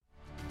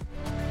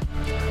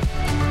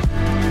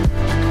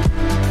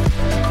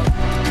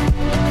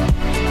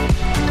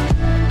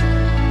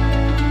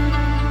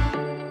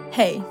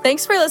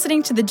Thanks for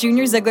listening to the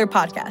Junior Ziegler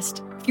podcast.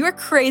 If you are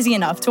crazy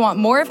enough to want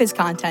more of his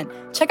content,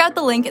 check out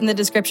the link in the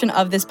description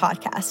of this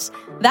podcast.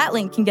 That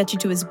link can get you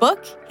to his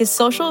book, his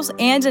socials,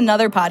 and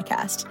another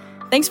podcast.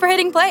 Thanks for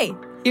hitting play.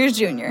 Here's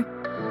Junior.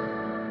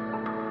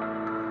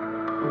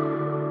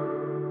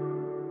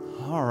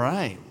 All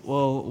right.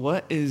 Well,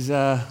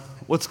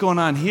 what's going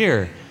on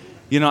here?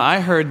 You know, I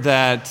heard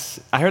that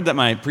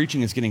my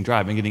preaching is getting dry.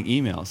 I've been getting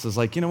emails. So it's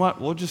like, you know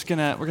what? We're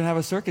gonna have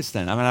a circus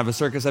then. I'm gonna have a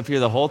circus up here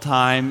the whole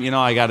time. You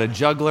know, I got a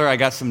juggler. I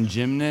got some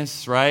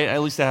gymnasts, right?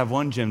 At least I have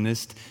one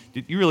gymnast.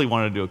 You really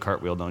want to do a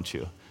cartwheel, don't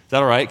you? Is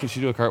that all right? Can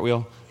she do a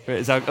cartwheel?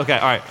 Is that okay?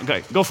 All right.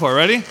 Okay. Go for it.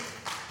 Ready?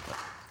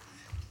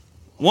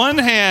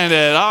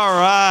 One-handed. All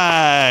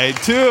right.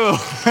 Two.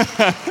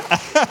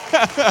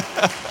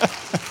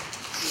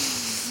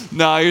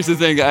 No, here's the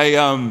thing.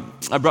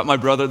 I brought my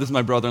brother. This is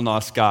my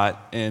brother-in-law,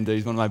 Scott, and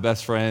he's one of my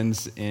best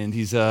friends. And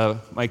he's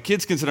my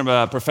kids consider him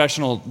a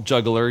professional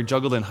juggler. He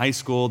juggled in high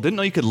school. Didn't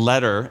know you could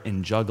letter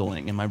in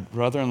juggling. And my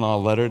brother-in-law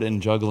lettered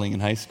in juggling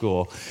in high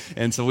school.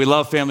 And so we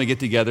love family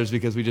get-togethers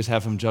because we just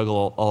have him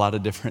juggle a lot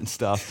of different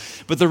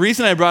stuff. But the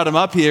reason I brought him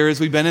up here is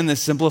we've been in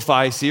this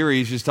Simplify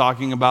series, just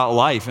talking about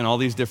life and all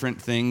these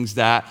different things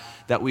that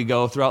we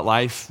go throughout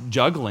life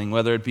juggling,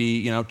 whether it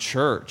be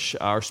church,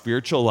 our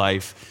spiritual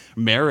life,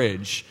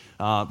 marriage,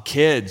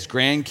 kids,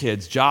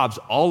 grandkids, jobs,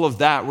 all of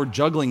that. We're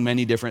juggling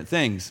many different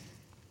things.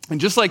 And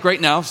just like right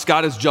now,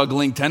 Scott is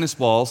juggling tennis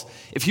balls.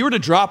 If he were to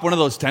drop one of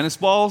those tennis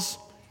balls,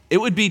 it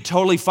would be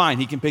totally fine.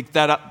 He can pick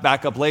that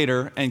back up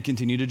later and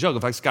continue to juggle.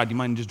 In fact, Scott, do you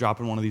mind just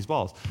dropping one of these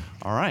balls?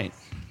 All right.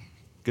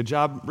 Good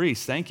job,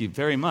 Reese. Thank you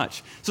very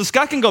much. So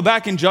Scott can go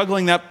back and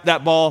juggling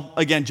that ball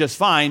again just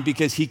fine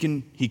because he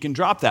can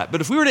drop that.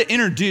 But if we were to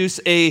introduce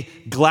a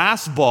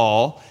glass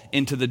ball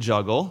into the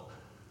juggle,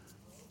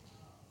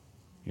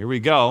 here we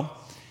go.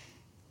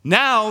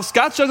 Now,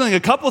 Scott's juggling a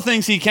couple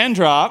things he can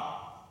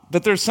drop,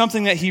 but there's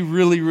something that he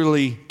really,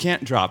 really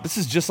can't drop. This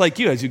is just like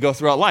you as you go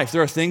throughout life.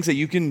 There are things that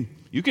you can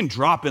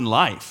drop in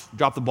life,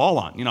 drop the ball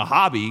on.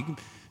 Hobby,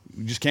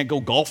 you just can't go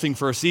golfing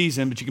for a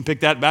season, but you can pick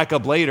that back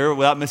up later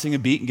without missing a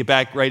beat and get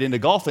back right into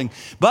golfing.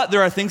 But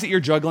there are things that you're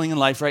juggling in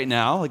life right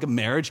now, like a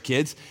marriage,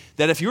 kids,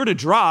 that if you were to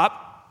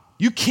drop,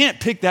 you can't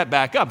pick that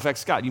back up. In fact,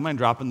 Scott, you mind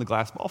dropping the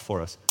glass ball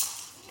for us?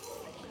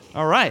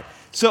 All right.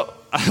 So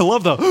I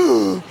love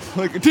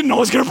I didn't know it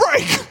was going to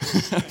break.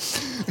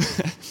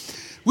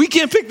 We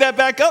can't pick that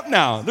back up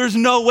now. There's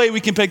no way we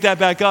can pick that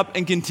back up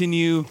and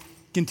continue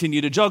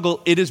to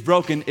juggle. It is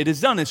broken. It is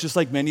done. It's just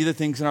like many of the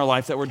things in our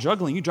life that we're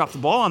juggling. You drop the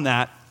ball on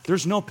that,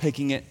 there's no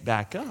picking it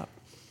back up.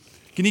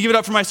 Can you give it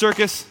up for my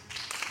circus?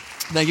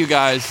 Thank you,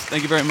 guys.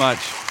 Thank you very much.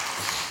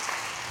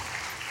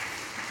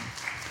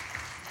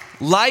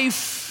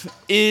 Life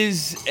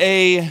is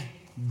a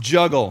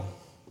juggle.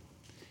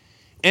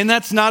 And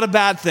that's not a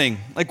bad thing.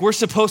 Like, we're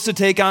supposed to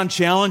take on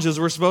challenges.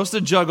 We're supposed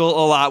to juggle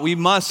a lot. We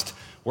must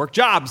work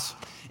jobs,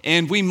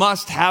 and we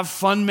must have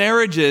fun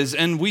marriages,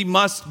 and we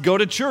must go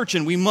to church,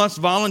 and we must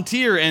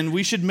volunteer, and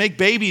we should make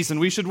babies, and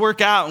we should work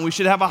out, and we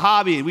should have a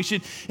hobby, and we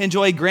should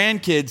enjoy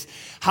grandkids.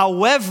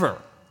 However,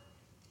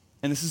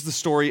 and this is the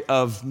story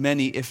of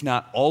many, if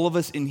not all of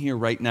us in here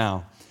right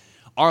now,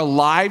 our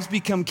lives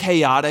become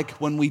chaotic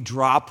when we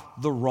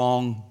drop the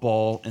wrong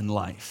ball in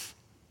life.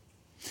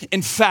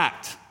 In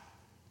fact,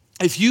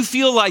 if you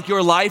feel like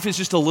your life is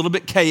just a little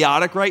bit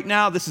chaotic right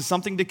now, this is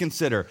something to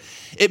consider.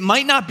 It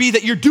might not be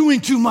that you're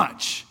doing too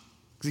much,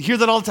 because you hear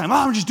that all the time.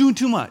 I'm just doing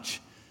too much.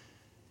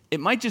 It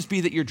might just be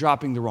that you're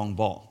dropping the wrong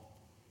ball.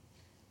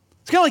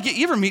 It's kind of like,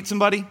 you ever meet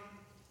somebody,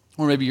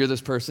 or maybe you're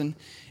this person,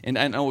 and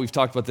I know we've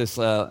talked about this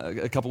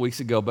a couple weeks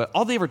ago, but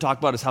all they ever talk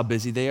about is how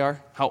busy they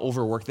are, how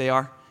overworked they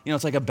are.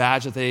 It's like a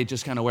badge that they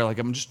just kind of wear, like,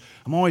 I'm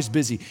always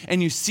busy.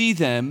 And you see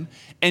them,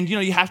 and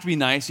you have to be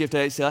nice. You have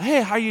to say,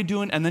 hey, how are you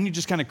doing? And then you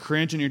just kind of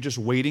cringe, and you're just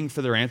waiting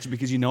for their answer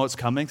because you know it's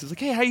coming. So it's like,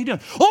 hey, how you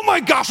doing? Oh my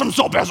gosh, I'm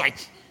so busy.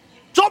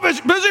 So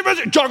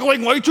busy,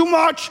 juggling way too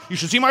much. You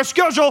should see my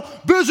schedule,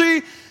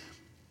 busy.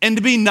 And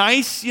to be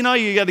nice, you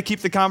got to keep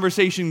the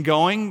conversation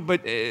going,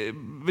 but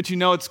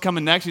it's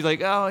coming next. You're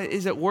like, oh,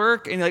 is it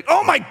work? And you're like,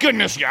 oh my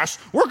goodness, yes,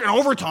 working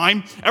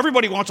overtime.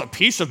 Everybody wants a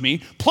piece of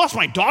me. Plus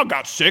my dog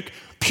got sick,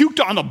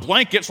 puked on the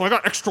blanket, so I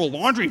got extra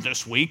laundry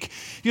this week.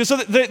 So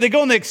they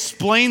go and they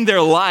explain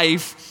their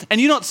life, and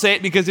you don't say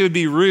it because it would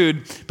be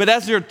rude, but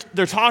as they're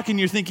talking,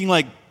 you're thinking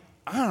like,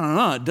 I don't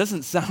know, it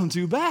doesn't sound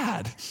too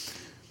bad.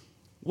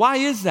 Why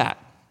is that?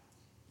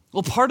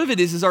 Well, part of it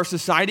is our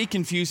society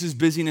confuses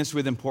busyness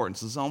with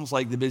importance. It's almost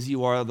like the busier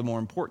you are, the more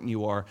important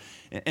you are.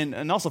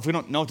 And also, if we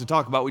don't know what to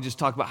talk about, we just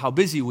talk about how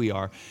busy we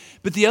are.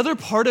 But the other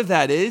part of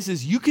that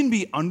is you can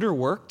be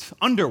underworked.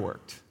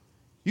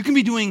 You can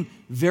be doing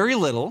very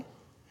little,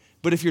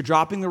 but if you're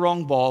dropping the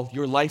wrong ball,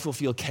 your life will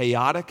feel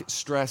chaotic,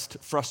 stressed,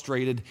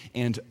 frustrated,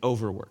 and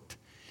overworked.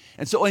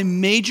 And so a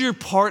major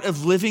part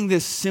of living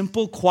this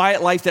simple,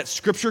 quiet life that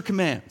Scripture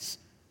commands,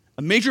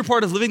 a major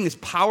part of living this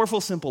powerful,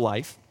 simple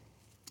life,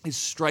 is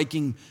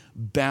striking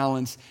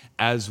balance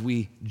as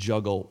we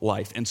juggle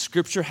life. And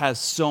Scripture has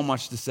so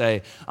much to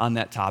say on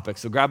that topic.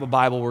 So grab a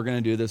Bible, we're going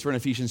to do this. We're in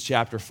Ephesians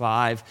chapter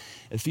 5.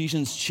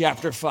 Ephesians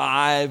chapter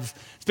 5.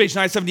 It's page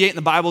 978 in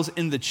the Bibles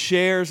in the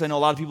chairs. I know a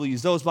lot of people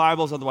use those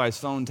Bibles, otherwise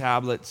phone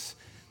tablets.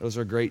 Those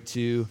are great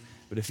too.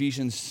 But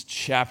Ephesians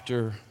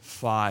chapter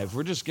 5.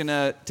 We're just going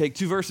to take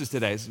 2 verses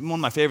today. It's one of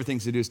my favorite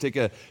things to do is take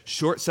a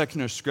short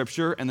section of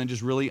Scripture and then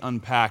just really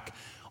unpack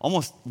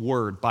almost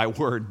word by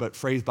word, but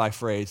phrase by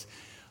phrase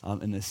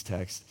in this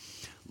text.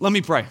 Let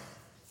me pray,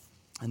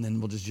 and then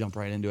we'll just jump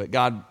right into it.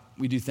 God,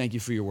 we do thank you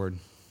for your word.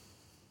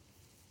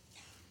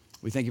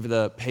 We thank you for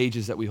the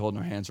pages that we hold in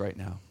our hands right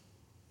now.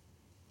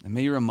 And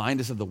may you remind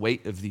us of the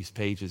weight of these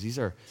pages. These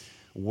are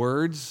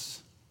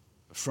words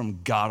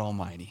from God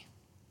Almighty.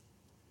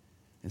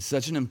 It's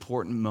such an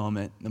important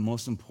moment, the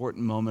most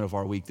important moment of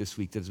our week this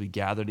week, that as we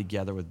gather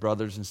together with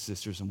brothers and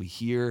sisters and we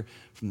hear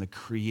from the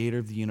creator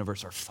of the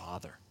universe, our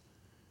Father.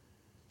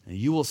 And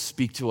you will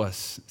speak to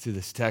us through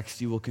this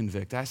text. You will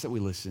convict. I ask that we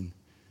listen.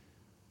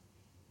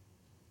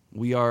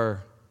 We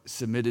are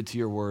submitted to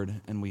your word,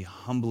 and we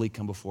humbly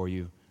come before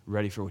you,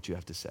 ready for what you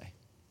have to say.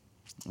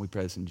 We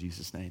pray this in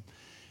Jesus' name.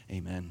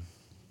 Amen.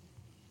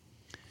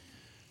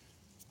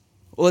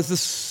 Well, as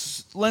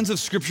this lens of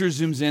Scripture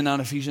zooms in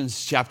on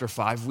Ephesians chapter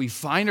 5, we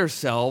find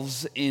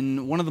ourselves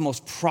in one of the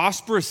most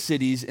prosperous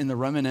cities in the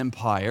Roman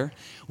Empire.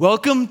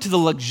 Welcome to the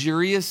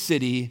luxurious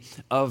city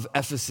of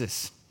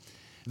Ephesus.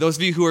 Those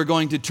of you who are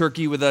going to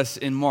Turkey with us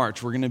in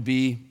March, we're going to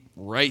be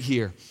right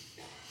here.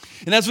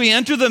 And as we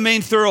enter the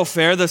main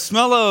thoroughfare, the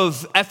smell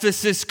of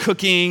Ephesus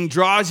cooking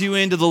draws you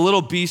into the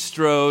little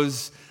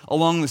bistros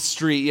along the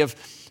street. You have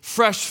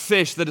fresh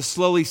fish that is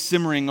slowly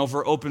simmering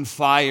over open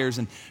fires,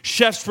 and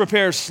chefs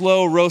prepare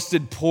slow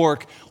roasted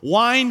pork.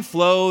 Wine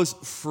flows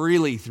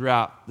freely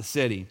throughout the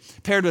city,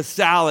 paired with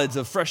salads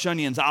of fresh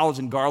onions, olives,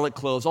 and garlic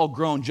cloves, all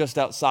grown just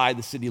outside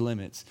the city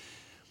limits.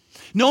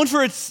 Known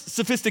for its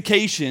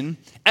sophistication,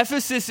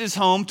 Ephesus is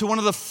home to one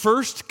of the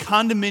first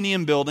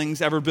condominium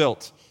buildings ever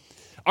built.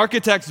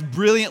 Architects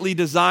brilliantly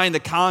designed the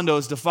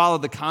condos to follow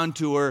the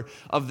contour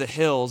of the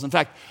hills. In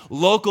fact,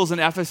 locals in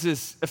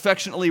Ephesus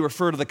affectionately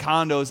refer to the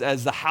condos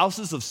as the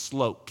houses of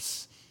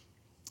slopes.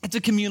 It's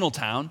a communal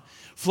town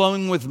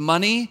flowing with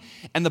money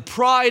and the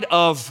pride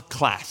of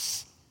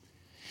class.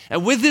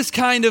 And with this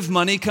kind of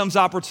money comes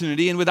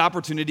opportunity, and with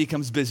opportunity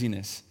comes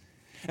busyness.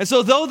 And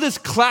so though this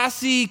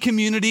classy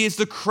community is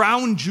the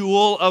crown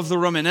jewel of the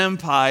Roman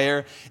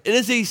Empire, it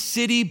is a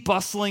city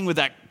bustling with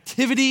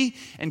activity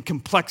and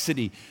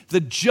complexity. The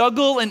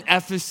juggle in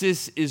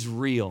Ephesus is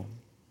real.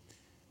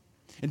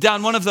 And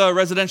down one of the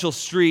residential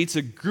streets,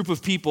 a group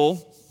of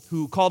people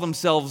who call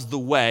themselves the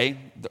Way,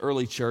 the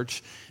early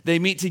church, they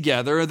meet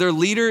together. Their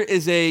leader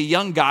is a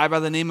young guy by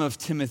the name of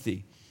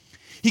Timothy.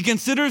 He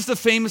considers the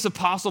famous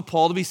Apostle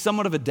Paul to be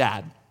somewhat of a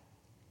dad.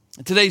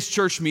 Today's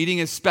church meeting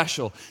is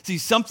special. See,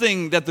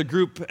 something that the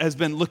group has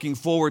been looking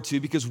forward to,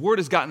 because word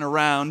has gotten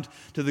around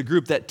to the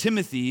group that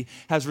Timothy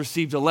has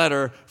received a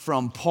letter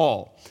from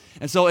Paul.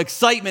 And so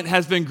excitement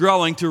has been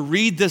growing to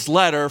read this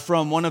letter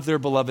from one of their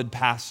beloved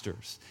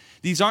pastors.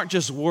 These aren't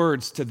just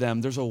words to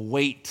them. There's a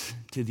weight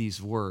to these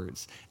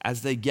words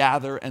as they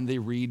gather and they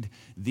read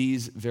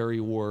these very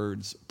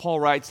words.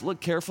 Paul writes,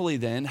 "Look carefully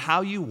then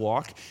how you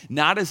walk,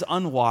 not as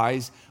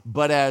unwise,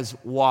 but as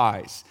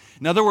wise."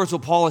 In other words,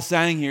 what Paul is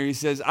saying here, he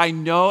says, I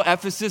know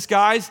Ephesus,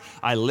 guys.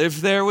 I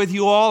lived there with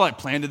you all. I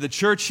planted the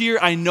church here.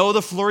 I know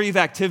the flurry of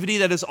activity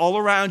that is all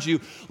around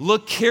you.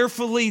 Look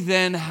carefully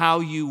then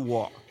how you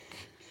walk.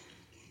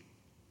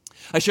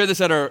 I shared this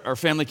at our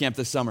family camp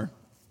this summer.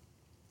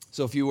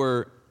 So if you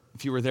were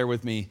there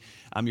with me,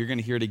 you're going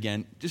to hear it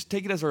again. Just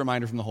take it as a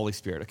reminder from the Holy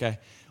Spirit, okay?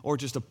 Or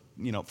just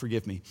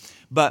forgive me.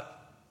 But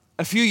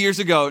a few years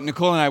ago,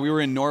 Nicole and I, we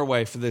were in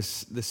Norway for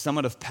this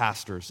summit of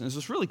pastors. And it was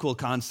this really cool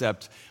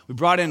concept. We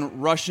brought in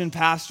Russian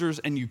pastors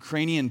and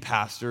Ukrainian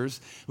pastors.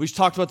 We just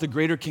talked about the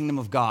greater kingdom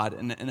of God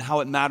and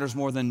how it matters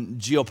more than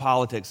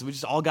geopolitics. We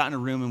just all got in a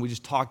room and we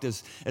just talked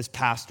as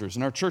pastors.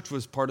 And our church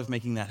was part of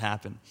making that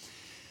happen.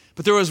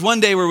 But there was one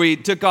day where we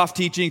took off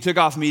teaching, took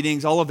off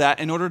meetings, all of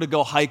that, in order to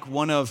go hike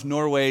one of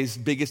Norway's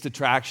biggest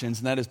attractions,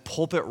 and that is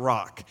Pulpit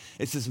Rock.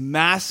 It's this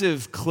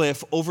massive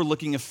cliff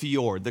overlooking a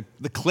fjord.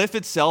 The cliff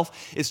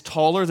itself is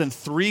taller than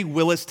 3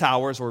 Willis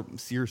Towers, or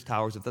Sears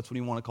Towers, if that's what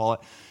you want to call it.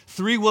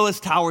 3 Willis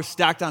Towers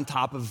stacked on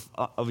top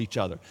of each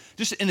other.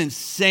 Just an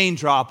insane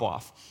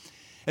drop-off.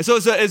 And so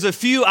it's a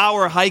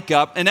few-hour hike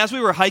up, and as we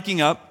were hiking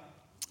up,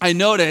 I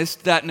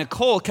noticed that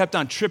Nicole kept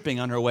on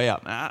tripping on her way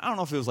up. I don't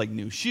know if it was like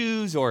new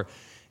shoes or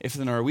if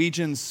the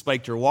Norwegians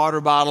spiked her water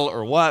bottle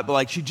or what,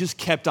 but she just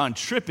kept on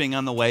tripping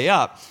on the way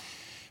up.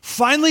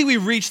 Finally, we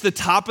reached the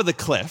top of the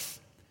cliff,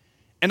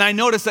 and I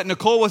noticed that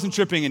Nicole wasn't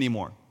tripping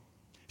anymore.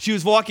 She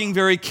was walking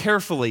very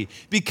carefully,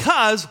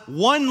 because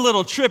one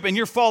little trip and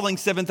you're falling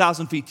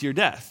 7,000 feet to your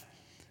death.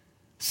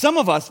 Some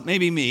of us,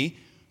 maybe me,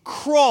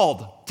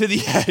 crawled to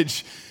the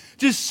edge,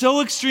 just so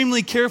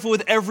extremely careful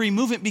with every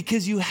movement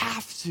because you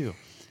have to.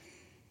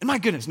 And my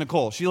goodness,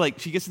 Nicole, she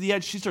gets to the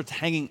edge, she starts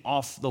hanging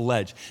off the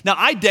ledge. Now,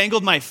 I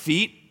dangled my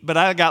feet, but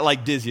I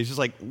got dizzy. It's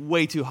just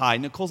way too high.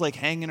 Nicole's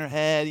hanging her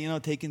head,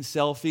 taking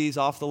selfies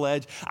off the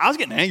ledge. I was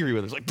getting angry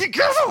with her. Be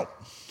careful.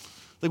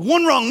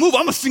 One wrong move,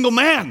 I'm a single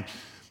man.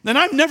 And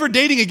I'm never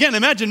dating again.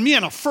 Imagine me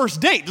on a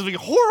first date. It'd be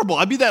horrible.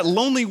 I'd be that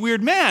lonely,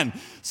 weird man.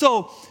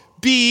 So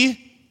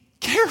be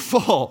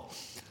careful.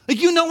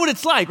 You know what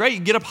it's like, right? You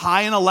get up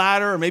high in a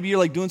ladder, or maybe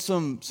you're doing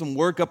some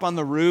work up on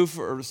the roof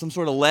or some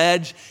sort of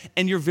ledge,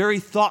 and you're very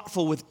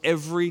thoughtful with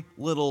every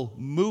little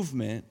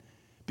movement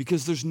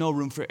because there's no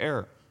room for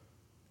error.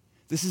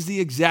 This is the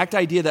exact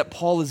idea that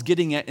Paul is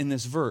getting at in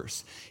this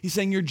verse. He's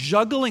saying you're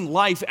juggling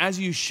life as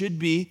you should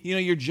be.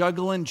 You're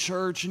juggling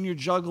church, and you're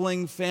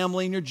juggling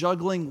family, and you're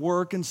juggling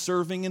work and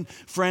serving and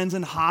friends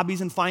and hobbies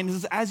and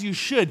finances as you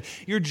should.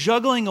 You're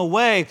juggling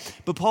away,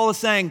 but Paul is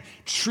saying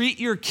treat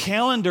your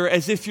calendar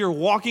as if you're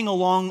walking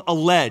along a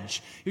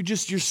ledge.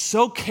 You're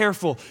so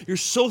careful. You're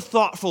so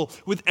thoughtful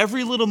with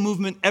every little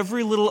movement,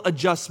 every little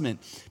adjustment,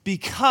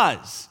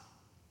 because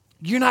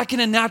you're not going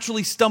to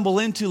naturally stumble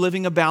into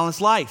living a balanced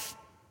life.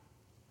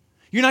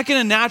 You're not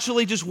going to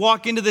naturally just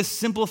walk into this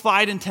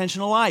simplified,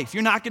 intentional life.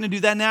 You're not going to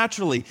do that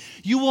naturally.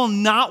 You will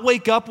not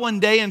wake up one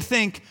day and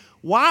think,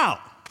 wow,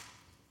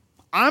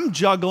 I'm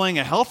juggling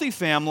a healthy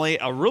family,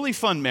 a really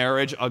fun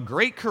marriage, a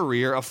great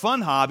career, a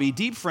fun hobby,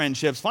 deep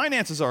friendships,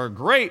 finances are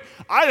great.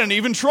 I didn't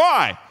even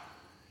try.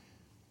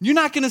 You're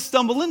not going to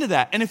stumble into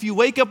that. And if you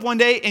wake up one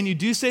day and you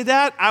do say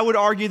that, I would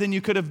argue then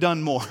you could have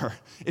done more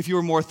if you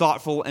were more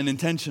thoughtful and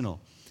intentional.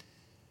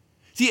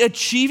 See,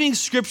 achieving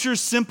Scripture's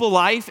simple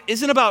life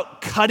isn't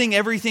about cutting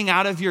everything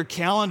out of your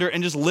calendar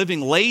and just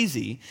living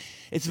lazy.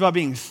 It's about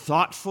being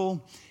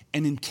thoughtful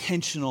and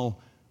intentional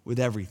with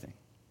everything.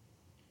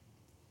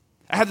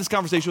 I had this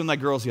conversation with my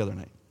girls the other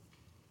night.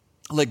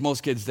 Like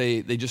most kids,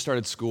 they just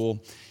started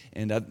school,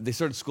 and they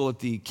started school at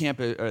the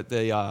campus,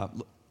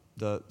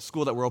 the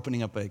school that we're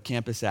opening up a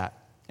campus at,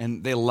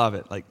 and they love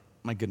it.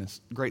 My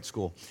goodness, great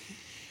school.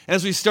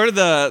 As we started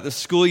the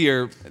school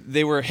year,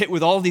 they were hit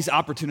with all of these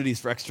opportunities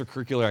for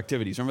extracurricular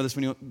activities. Remember this?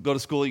 When you go to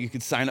school, you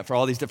could sign up for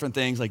all these different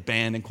things like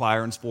band and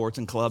choir and sports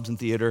and clubs and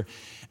theater.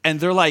 And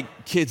they're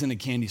like kids in a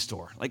candy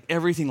store.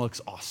 Everything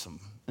looks awesome.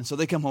 And so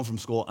they come home from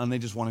school and they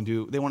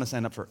want to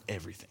sign up for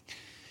everything.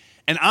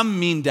 And I'm a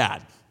mean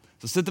dad.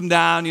 So sit them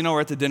down,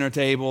 we're at the dinner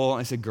table.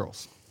 I said,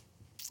 girls,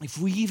 if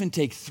we even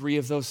take 3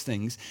 of those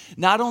things,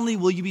 not only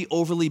will you be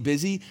overly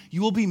busy,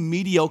 you will be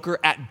mediocre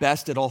at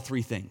best at all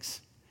 3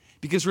 things.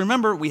 Because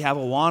remember, we have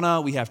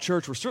Awana, we have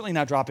church, we're certainly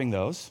not dropping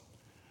those.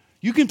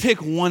 You can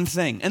pick one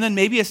thing, and then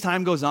maybe as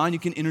time goes on, you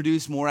can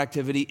introduce more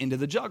activity into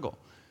the juggle.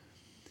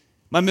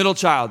 My middle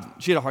child,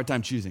 she had a hard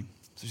time choosing.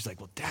 So she's like,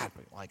 well, Dad,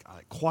 I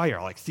like choir,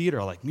 I like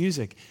theater, I like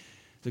music.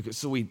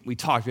 So we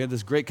talked, we had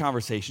this great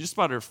conversation just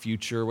about her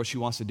future, what she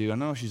wants to do. I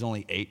know she's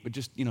only 8, but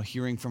just,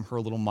 hearing from her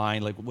little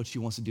mind, what she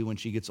wants to do when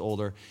she gets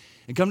older.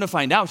 And come to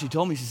find out, she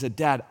told me, she said,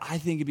 Dad, I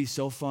think it'd be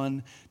so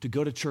fun to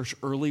go to church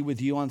early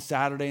with you on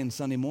Saturday and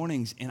Sunday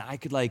mornings, and I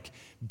could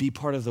be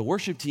part of the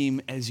worship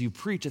team as you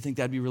preach. I think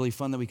that'd be really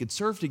fun that we could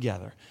serve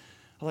together.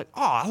 I'm like,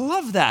 oh, I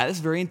love that. It's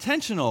very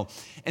intentional.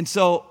 And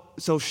so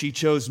she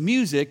chose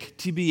music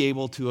to be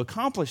able to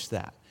accomplish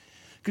that.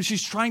 Because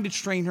she's trying to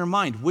train her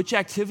mind. Which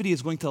activity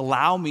is going to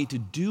allow me to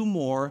do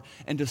more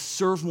and to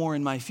serve more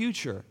in my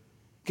future?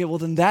 Okay, well,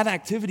 then that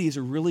activity is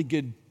a really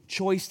good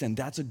choice then.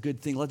 That's a good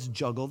thing. Let's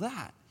juggle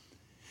that.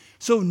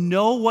 So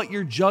know what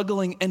you're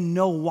juggling and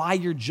know why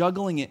you're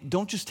juggling it.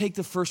 Don't just take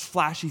the first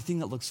flashy thing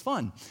that looks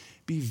fun.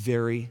 Be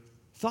very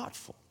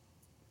thoughtful.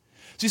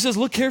 So he says,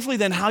 look carefully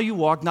then how you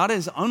walk, not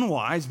as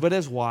unwise, but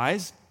as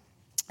wise.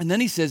 And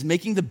then he says,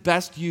 making the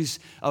best use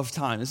of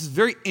time. This is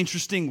very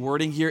interesting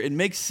wording here. It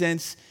makes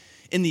sense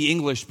in the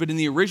English, but in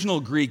the original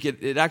Greek,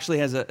 it actually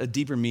has a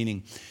deeper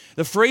meaning.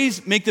 The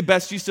phrase, make the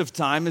best use of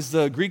time, is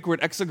the Greek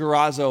word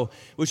exagorazo,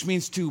 which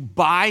means to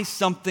buy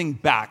something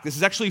back. This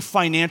is actually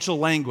financial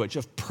language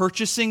of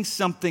purchasing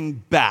something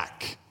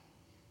back.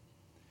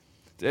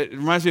 It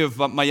reminds me of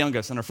my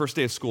youngest on her first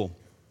day of school,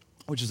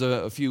 which is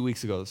a few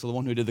weeks ago. So the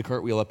one who did the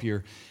cartwheel up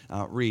here,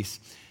 Reese,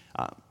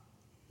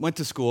 went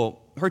to school.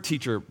 Her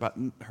teacher's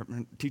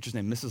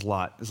name, Mrs.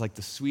 Lott, is like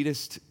the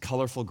sweetest,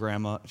 colorful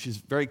grandma. She's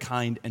very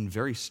kind and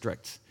very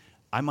strict.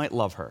 I might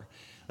love her.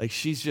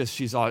 She's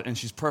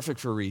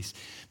perfect for Reese.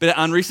 But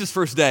on Reese's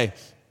first day,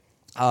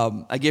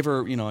 I give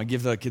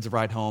the kids a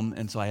ride home.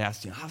 And so I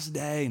asked, how's the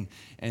day?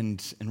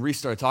 And Reese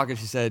started talking.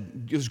 She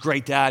said, it was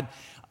great, Dad.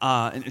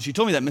 And she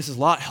told me that Mrs.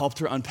 Lott helped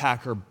her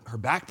unpack her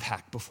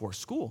backpack before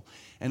school.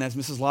 And as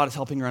Mrs. Lott is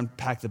helping her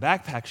unpack the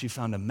backpack, she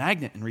found a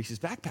magnet in Reese's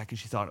backpack, and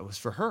she thought it was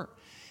for her.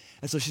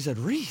 And so she said,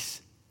 Reese,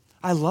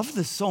 I love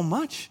this so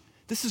much.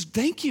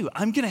 Thank you.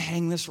 I'm going to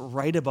hang this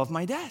right above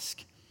my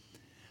desk.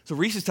 So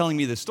Reese is telling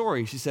me this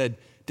story. She said,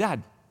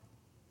 Dad,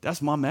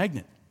 that's my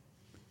magnet.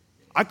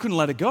 I couldn't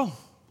let it go.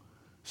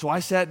 So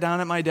I sat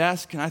down at my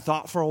desk and I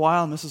thought for a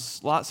while.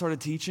 Mrs. Lott started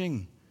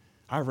teaching.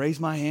 I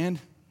raised my hand.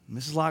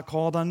 Mrs. Lott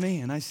called on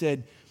me and I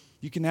said,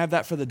 you can have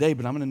that for the day,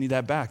 but I'm going to need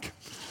that back.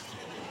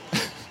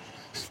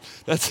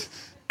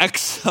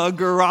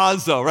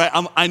 exagorazo, right?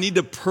 I need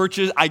to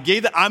purchase, I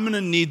gave that, I'm going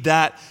to need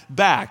that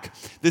back.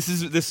 This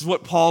is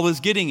what Paul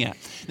is getting at.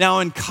 Now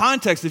in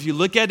context, if you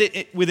look at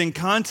it within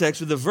context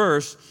with the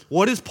verse,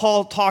 what is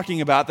Paul talking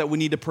about that we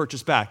need to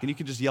purchase back? And you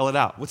can just yell it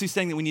out. What's he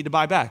saying that we need to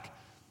buy back?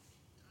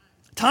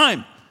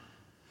 Time.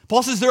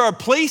 Paul says there are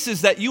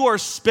places that you are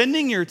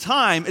spending your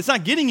time, it's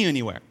not getting you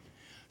anywhere.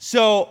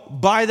 So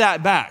buy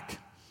that back.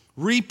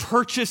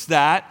 Repurchase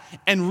that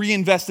and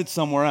reinvest it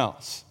somewhere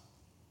else.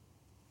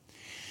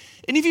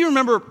 Any of you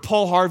remember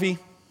Paul Harvey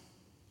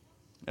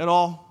at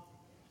all?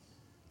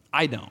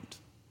 I don't,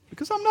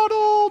 because I'm not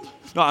old.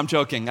 No, I'm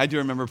joking. I do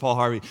remember Paul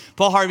Harvey.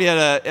 Paul Harvey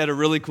had a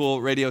really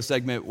cool radio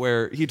segment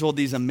where he told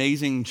these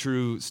amazing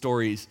true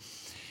stories.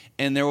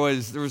 And there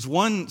was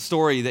one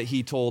story that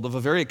he told of a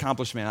very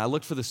accomplished man. I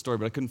looked for the story,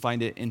 but I couldn't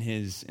find it in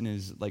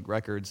his like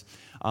records.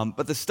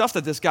 But the stuff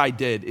that this guy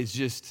did is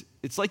just,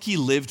 it's like he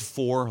lived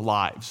 4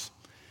 lives.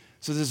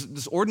 So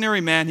this ordinary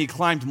man, he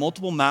climbed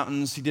multiple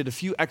mountains. He did a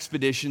few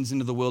expeditions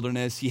into the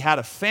wilderness. He had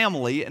a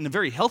family, and a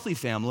very healthy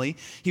family.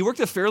 He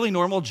worked a fairly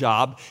normal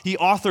job. He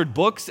authored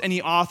books, and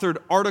he authored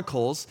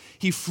articles.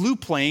 He flew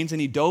planes, and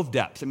he dove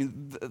depths. I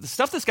mean, the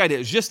stuff this guy did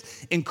is just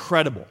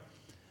incredible.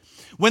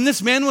 When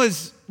this man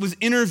was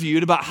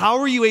interviewed about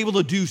how were you able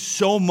to do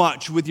so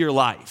much with your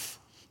life,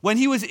 when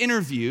he was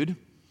interviewed,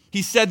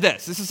 he said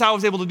this is how I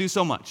was able to do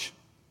so much.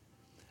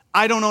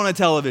 I don't own a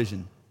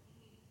television.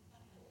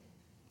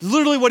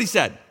 Literally what he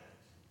said.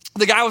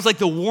 The guy was like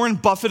the Warren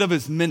Buffett of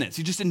his minutes.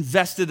 He just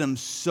invested them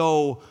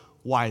so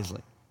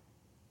wisely.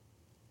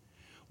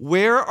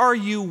 Where are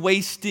you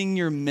wasting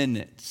your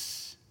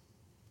minutes?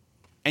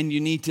 And you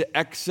need to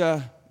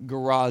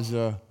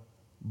exageraza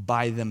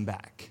buy them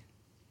back.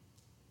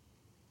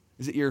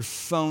 Is it your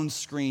phone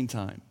screen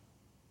time?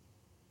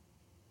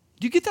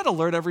 Do you get that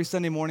alert every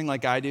Sunday morning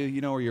like I do?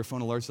 You know, where your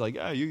phone alerts like,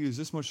 oh, you use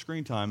this much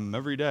screen time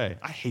every day.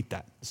 I hate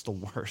that. It's the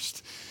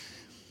worst.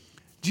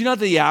 Do you know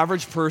that the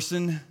average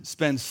person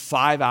spends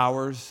 5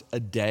 hours a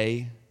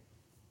day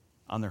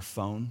on their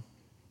phone?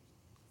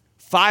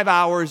 5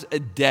 hours a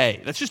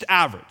day. That's just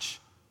average.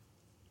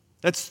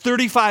 That's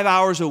 35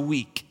 hours a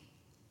week.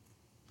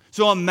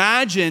 So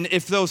imagine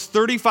if those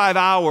 35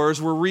 hours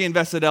were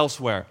reinvested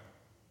elsewhere.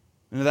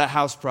 Into that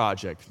house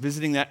project,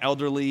 visiting that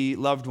elderly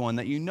loved one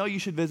that you know you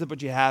should visit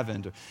but you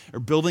haven't, or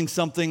building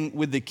something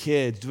with the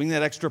kids, doing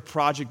that extra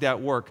project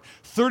at work.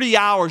 30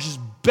 hours just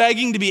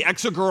begging to be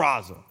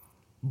exageraza,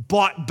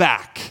 bought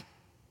back.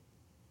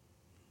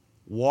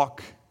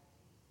 Walk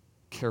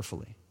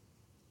carefully.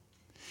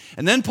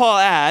 And then Paul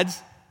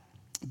adds,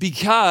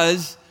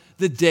 because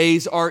the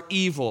days are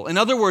evil. In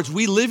other words,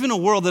 we live in a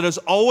world that is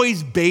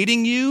always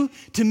baiting you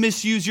to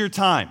misuse your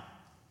time.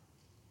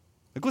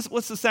 Like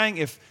what's the saying?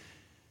 If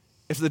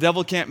the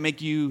devil can't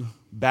make you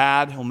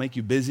bad, he'll make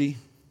you busy.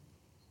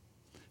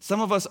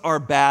 Some of us are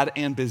bad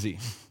and busy.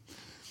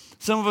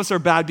 Some of us are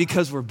bad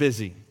because we're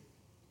busy.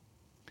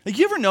 Like,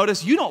 you ever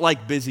notice you don't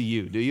like busy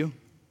you, do you?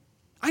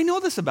 I know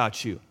this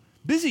about you.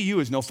 Busy you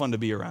is no fun to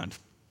be around.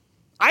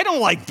 I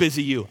don't like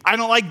busy you. I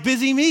don't like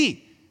busy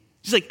me.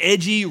 Just like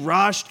edgy,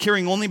 rushed,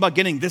 caring only about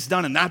getting this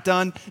done and that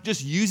done,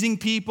 just using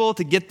people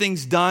to get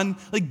things done.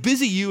 Like,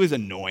 busy you is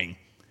annoying.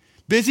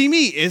 Busy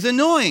me is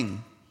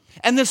annoying.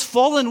 And this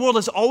fallen world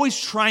is always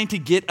trying to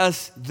get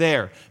us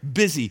there.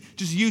 Busy,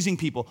 just using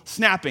people,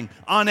 snapping,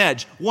 on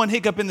edge, one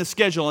hiccup in the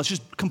schedule, and it's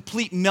just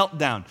complete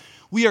meltdown.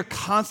 We are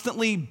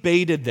constantly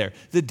baited there.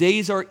 The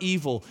days are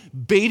evil,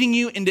 baiting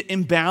you into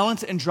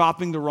imbalance and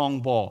dropping the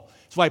wrong ball.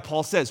 That's why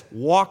Paul says,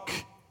 walk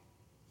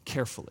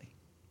carefully.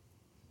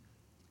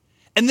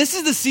 And this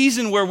is the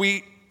season where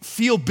we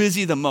feel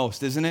busy the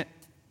most, isn't it?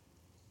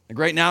 Like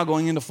right now,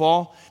 going into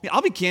fall.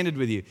 I'll be candid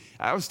with you.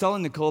 I was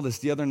telling Nicole this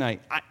the other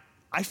night.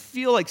 I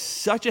feel like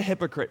such a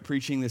hypocrite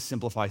preaching this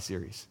Simplify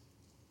series.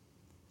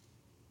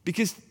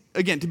 Because,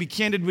 again, to be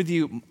candid with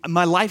you,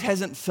 my life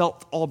hasn't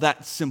felt all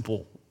that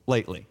simple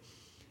lately.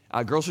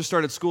 Girls just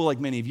started school like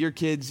many of your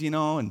kids, you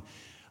know, and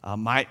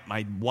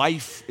my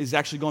wife is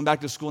actually going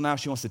back to school now.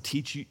 She wants to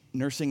teach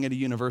nursing at a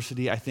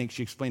university. I think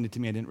she explained it to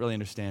me. I didn't really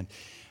understand.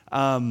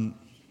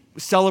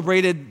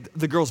 Celebrated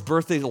the girl's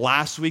birthday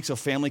last week, so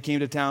family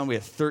came to town. We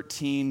had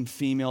 13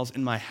 females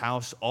in my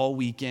house all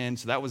weekend,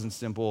 so that wasn't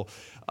simple.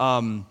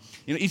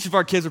 Each of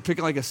our kids were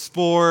picking like a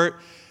sport.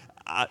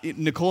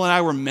 Nicole and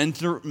I were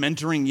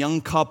mentoring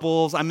young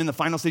couples. I'm in the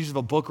final stages of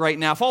a book right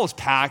now. Fall is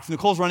packed.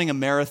 Nicole's running a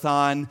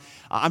marathon.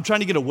 I'm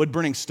trying to get a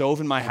wood-burning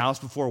stove in my house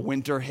before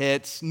winter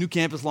hits. New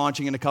campus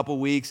launching in a couple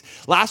weeks.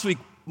 Last week,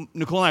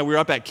 Nicole and I, we were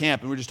up at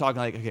camp, and we were just talking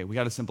like, okay, we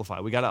got to simplify.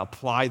 We got to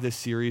apply this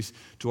series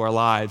to our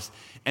lives.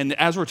 And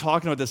as we're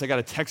talking about this, I got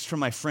a text from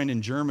my friend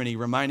in Germany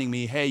reminding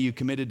me, hey, you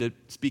committed to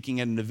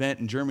speaking at an event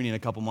in Germany in a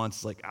couple months.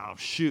 It's like, oh,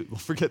 shoot, we'll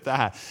forget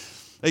that.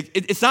 Like,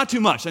 it's not too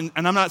much. And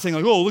I'm not saying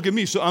like, oh, look at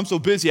me, so I'm so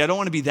busy. I don't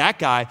want to be that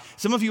guy.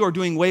 Some of you are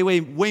doing way, way,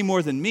 way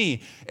more than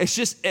me. It's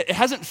just, it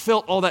hasn't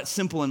felt all that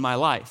simple in my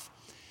life.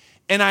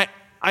 And I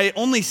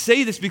only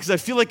say this because I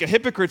feel like a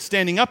hypocrite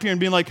standing up here and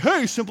being like,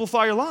 hey,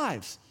 simplify your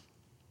lives.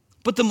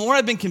 But the more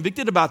I've been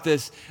convicted about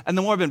this and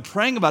the more I've been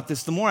praying about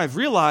this, the more I've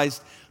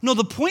realized, no,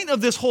 the point of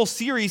this whole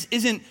series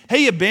isn't,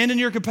 hey, abandon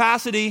your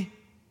capacity,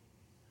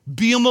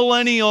 be a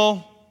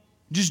millennial,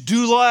 just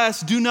do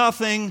less, do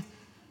nothing,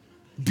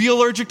 be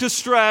allergic to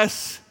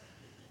stress,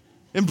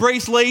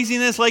 embrace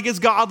laziness like it's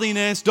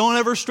godliness, don't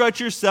ever stretch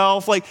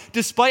yourself. Like,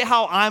 despite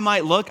how I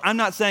might look, I'm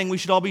not saying we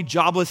should all be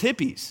jobless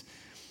hippies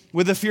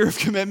with a fear of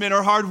commitment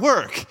or hard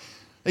work.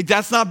 Like,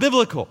 that's not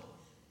biblical.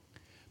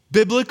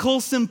 Biblical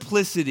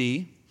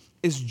simplicity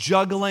is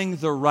juggling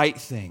the right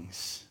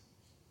things,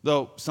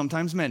 though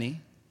sometimes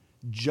many,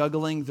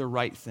 juggling the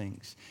right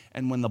things.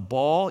 And when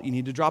you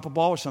need to drop a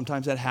ball, or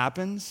sometimes that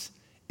happens,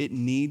 it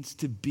needs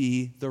to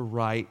be the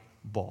right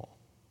ball.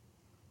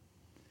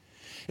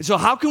 And so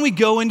how can we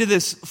go into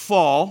this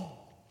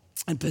fall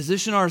and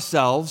position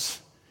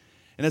ourselves,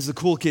 and as the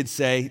cool kids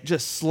say,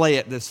 just slay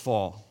it this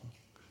fall,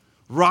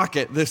 rock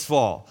it this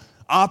fall,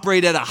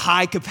 operate at a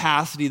high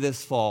capacity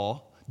this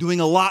fall, doing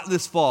a lot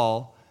this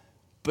fall,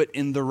 but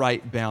in the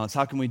right balance?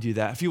 How can we do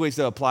that? A few ways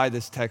to apply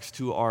this text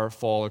to our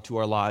fall or to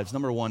our lives.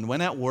 Number one, when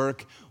at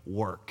work,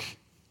 work.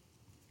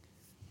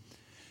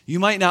 You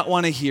might not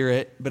want to hear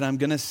it, but I'm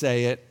going to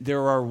say it.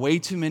 There are way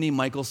too many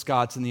Michael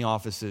Scotts in the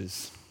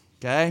offices,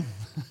 okay?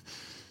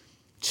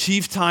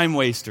 Chief time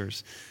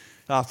wasters.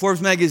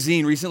 Forbes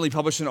magazine recently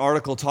published an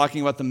article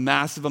talking about the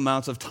massive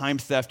amounts of time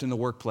theft in the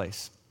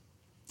workplace.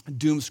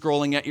 Doom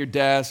scrolling at your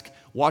desk,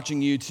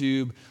 watching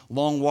YouTube,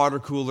 long water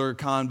cooler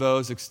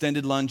convos,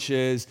 extended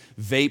lunches,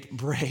 vape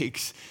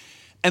breaks.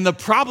 And the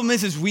problem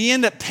is we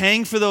end up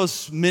paying for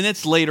those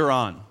minutes later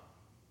on,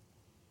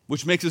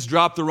 which makes us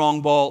drop the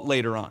wrong ball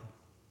later on.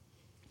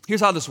 Here's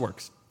how this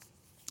works.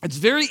 It's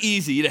very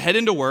easy to head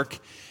into work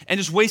and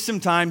just waste some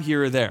time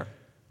here or there.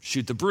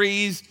 Shoot the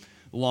breeze,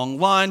 long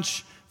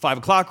lunch, 5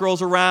 o'clock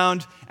rolls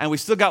around, and we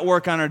still got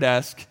work on our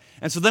desk.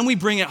 And so then we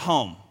bring it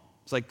home.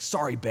 It's like,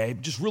 sorry,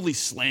 babe, just really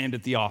slammed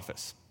at the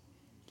office.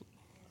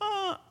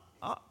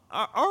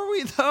 Are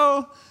we,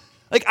 though?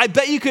 Like, I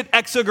bet you could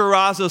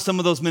exogorazo some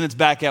of those minutes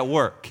back at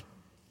work.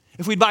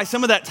 If we'd buy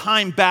some of that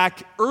time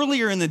back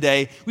earlier in the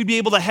day, we'd be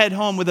able to head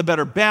home with a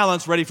better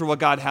balance, ready for what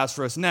God has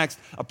for us next,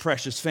 a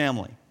precious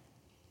family.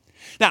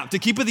 Now, to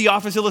keep with the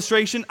office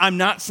illustration, I'm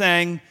not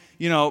saying,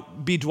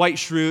 be Dwight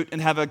Schrute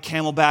and have a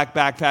Camelback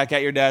backpack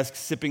at your desk,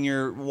 sipping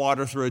your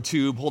water through a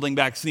tube, holding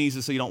back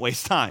sneezes so you don't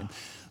waste time.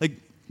 Like,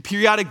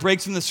 periodic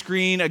breaks from the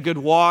screen, a good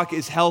walk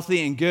is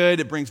healthy and good.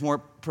 It brings more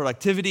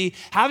productivity.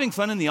 Having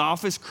fun in the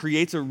office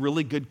creates a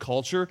really good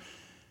culture.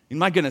 And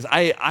my goodness,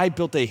 I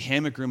built a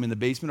hammock room in the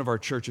basement of our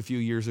church a few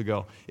years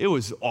ago. It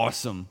was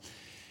awesome.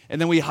 And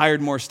then we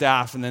hired more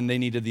staff, and then they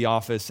needed the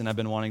office, and I've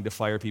been wanting to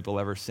fire people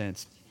ever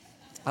since.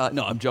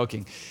 No, I'm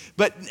joking.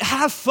 But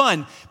have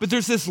fun. But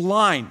there's this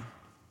line.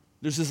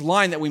 There's this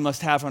line that we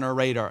must have on our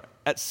radar.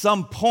 At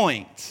some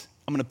point,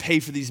 I'm going to pay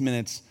for these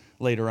minutes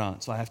later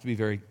on. So I have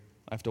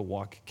to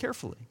walk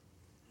carefully.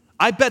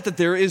 I bet that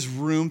there is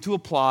room to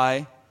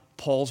apply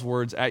Paul's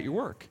words at your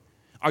work.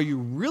 Are you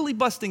really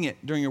busting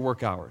it during your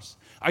work hours?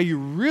 Are you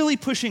really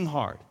pushing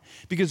hard?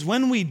 Because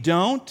when we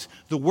don't,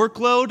 the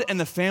workload and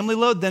the family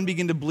load then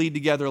begin to bleed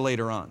together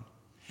later on.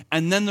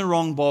 And then the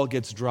wrong ball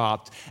gets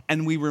dropped,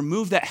 and we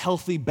remove that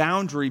healthy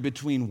boundary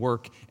between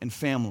work and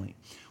family.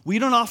 We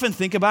don't often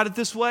think about it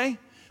this way,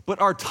 but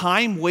our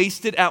time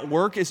wasted at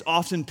work is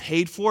often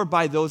paid for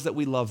by those that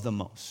we love the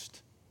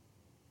most.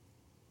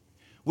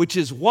 Which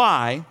is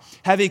why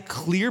have a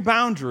clear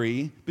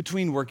boundary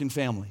between work and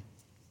family.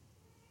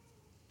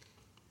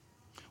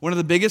 One of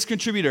the biggest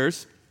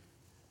contributors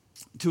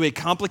to a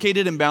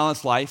complicated and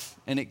balanced life,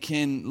 and it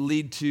can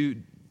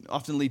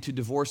often lead to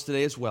divorce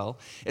today as well,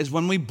 is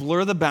when we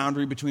blur the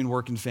boundary between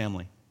work and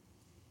family.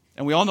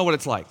 And we all know what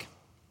it's like.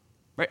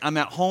 Right? I'm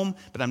at home,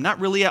 but I'm not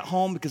really at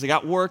home because I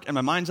got work and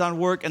my mind's on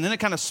work. And then it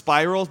kind of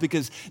spirals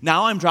because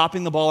now I'm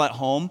dropping the ball at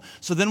home.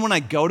 So then when I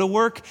go to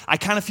work, I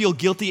kind of feel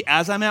guilty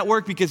as I'm at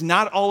work because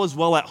not all is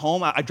well at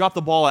home. I dropped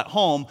the ball at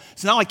home.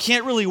 So now I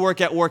can't really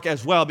work at work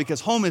as well because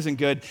home isn't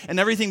good. And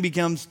everything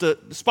becomes the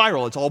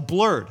spiral. It's all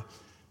blurred.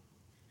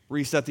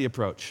 Reset the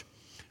approach.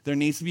 There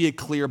needs to be a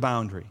clear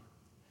boundary.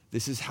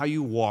 This is how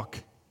you walk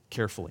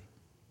carefully.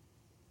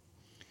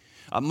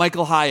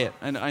 Michael Hyatt,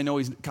 and I know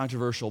he's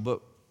controversial,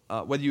 but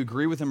whether you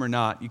agree with him or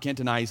not, you can't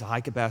deny he's a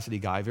high-capacity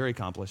guy, very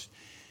accomplished.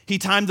 He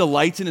timed the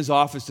lights in his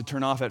office to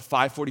turn off at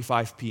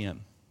 5:45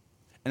 p.m.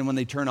 And when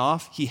they turn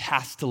off, he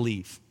has to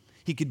leave.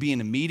 He could be in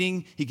a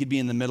meeting. He could be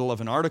in the middle of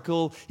an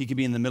article. He could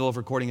be in the middle of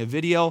recording a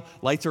video.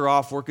 Lights are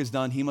off. Work is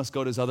done. He must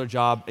go to his other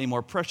job, a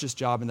more precious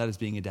job, and that is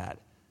being a dad.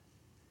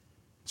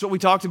 It's what we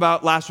talked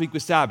about last week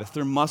with Sabbath.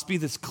 There must be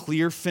this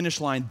clear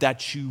finish line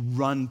that you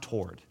run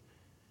toward.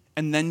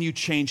 And then you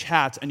change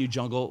hats and you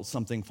juggle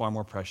something far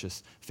more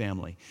precious,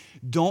 family.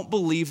 Don't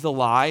believe the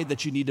lie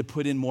that you need to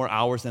put in more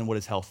hours than what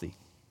is healthy.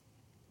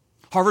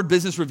 Harvard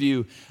Business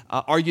Review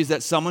argues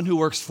that someone who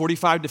works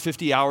 45 to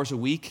 50 hours a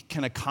week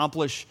can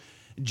accomplish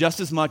just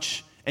as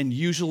much and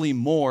usually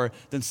more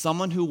than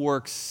someone who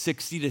works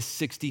 60 to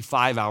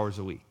 65 hours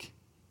a week.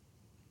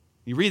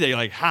 You read that, you're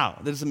like, how?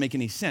 That doesn't make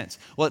any sense.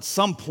 Well, at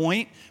some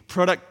point,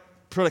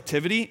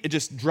 productivity, it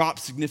just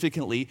drops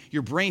significantly.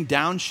 Your brain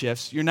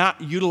downshifts. You're not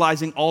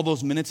utilizing all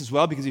those minutes as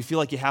well because you feel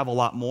like you have a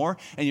lot more,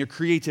 and your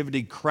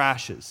creativity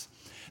crashes.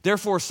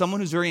 Therefore,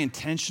 someone who's very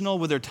intentional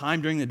with their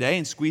time during the day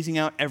and squeezing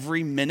out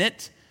every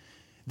minute,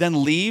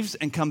 then leaves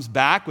and comes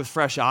back with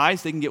fresh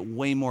eyes, they can get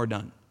way more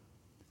done.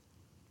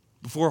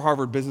 Before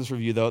Harvard Business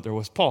Review, though, there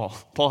was Paul.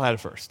 Paul had it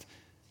first.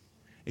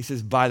 He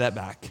says, buy that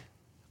back.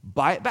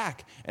 Buy it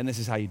back. And this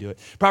is how you do it.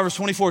 Proverbs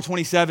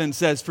 24:27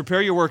 says,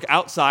 prepare your work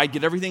outside,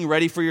 get everything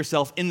ready for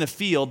yourself in the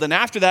field. Then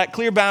after that,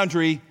 clear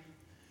boundary,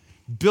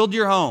 build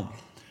your home.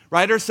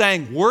 Writers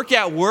saying, work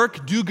at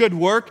work, do good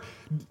work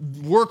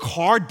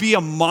hard, be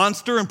a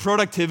monster in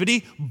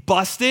productivity,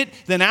 bust it.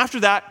 Then after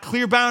that,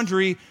 clear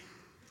boundary,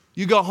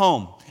 you go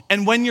home.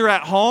 And when you're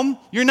at home,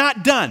 you're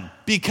not done,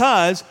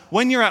 because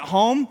when you're at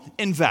home,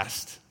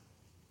 invest.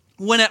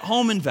 When at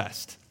home,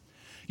 invest.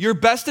 Your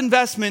best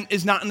investment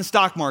is not in the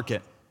stock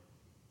market.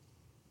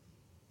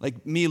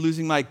 Like me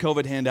losing my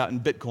COVID handout in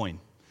Bitcoin.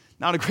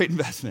 Not a great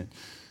investment.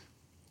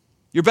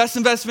 Your best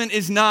investment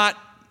is not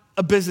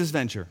a business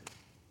venture.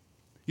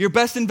 Your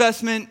best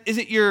investment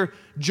isn't your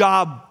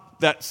job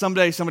that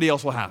someday somebody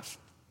else will have.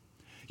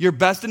 Your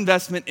best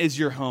investment is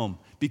your home,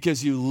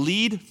 because you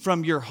lead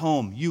from your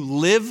home. You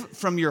live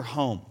from your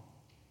home.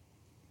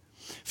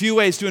 Few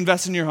ways to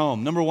invest in your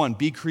home. Number one,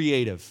 be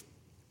creative.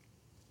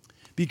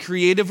 Be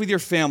creative with your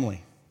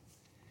family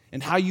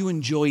and how you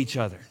enjoy each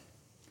other.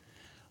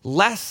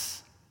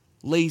 Less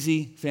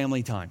lazy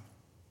family time.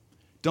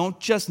 Don't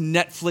just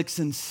Netflix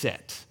and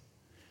sit.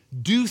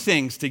 Do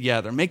things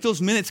together. Make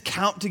those minutes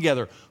count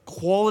together.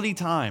 Quality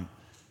time.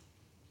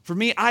 For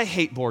me, I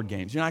hate board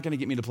games. You're not going to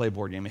get me to play a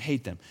board game. I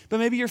hate them. But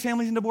maybe your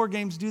family's into board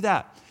games. Do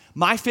that.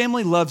 My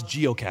family loves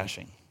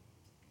geocaching.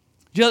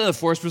 Do you know that the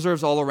forest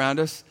preserves all around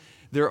us,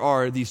 there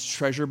are these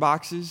treasure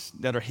boxes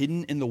that are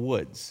hidden in the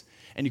woods?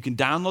 And you can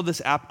download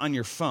this app on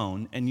your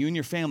phone, and you and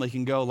your family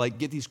can go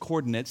get these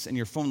coordinates, and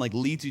your phone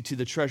leads you to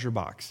the treasure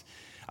box.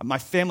 My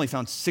family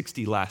found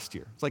 60 last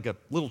year. It's like a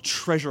little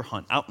treasure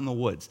hunt out in the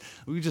woods.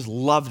 We just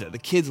loved it. The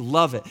kids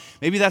love it.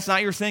 Maybe that's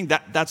not your thing.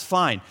 That's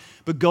fine.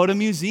 But go to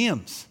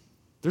museums.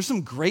 There's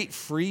some great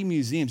free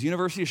museums.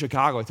 University of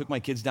Chicago, I took my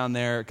kids down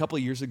there a couple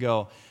of years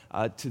ago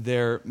to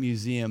their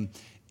museum,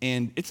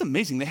 and it's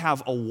amazing. They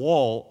have a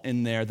wall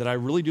in there that I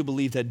really do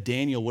believe that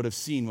Daniel would have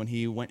seen when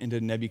he went into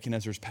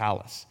Nebuchadnezzar's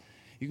palace.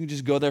 You can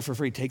just go there for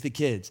free, take the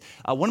kids.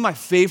 One of my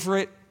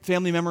favorite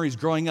family memories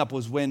growing up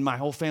was when my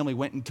whole family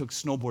went and took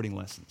snowboarding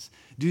lessons.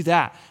 Do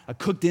that.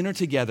 Cook dinner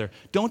together.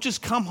 Don't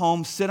just come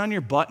home, sit on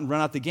your butt, and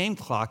run out the game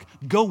clock.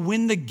 Go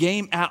win the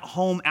game at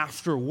home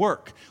after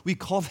work. We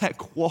call that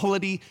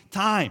quality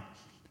time.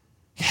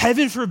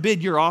 Heaven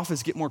forbid your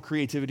office get more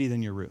creativity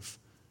than your roof.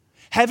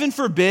 Heaven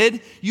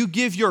forbid you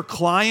give your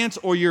clients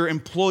or your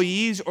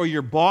employees or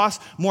your boss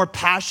more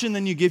passion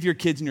than you give your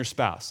kids and your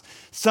spouse.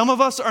 Some of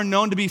us are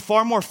known to be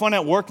far more fun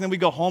at work, and then we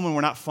go home and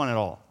we're not fun at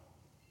all.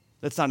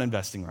 That's not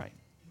investing right.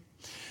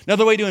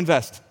 Another way to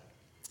invest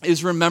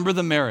is remember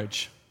the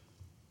marriage.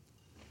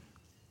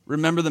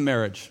 Remember the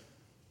marriage.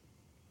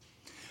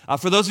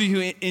 For those of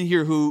you in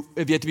here who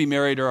have yet to be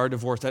married or are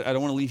divorced, I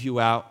don't want to leave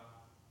you out.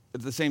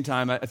 At the same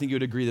time, I think you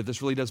would agree that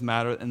this really does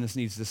matter and this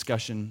needs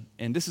discussion.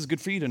 And this is good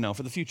for you to know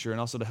for the future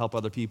and also to help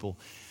other people.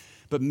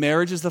 But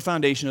marriage is the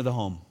foundation of the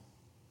home.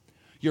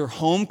 Your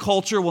home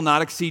culture will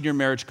not exceed your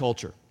marriage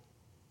culture.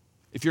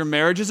 If your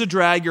marriage is a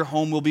drag, your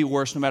home will be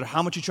worse no matter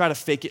how much you try to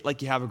fake it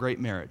like you have a great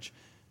marriage.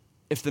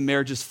 If the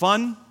marriage is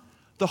fun,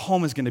 the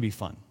home is going to be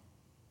fun.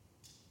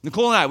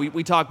 Nicole and I,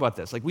 we talk about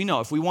this. We know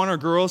if we want our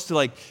girls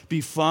to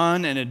be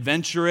fun and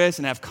adventurous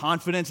and have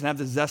confidence and have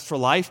the zest for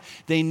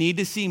life, they need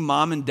to see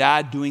mom and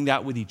dad doing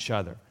that with each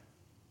other.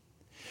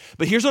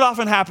 But here's what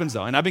often happens,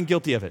 though, and I've been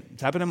guilty of it.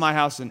 It's happened in my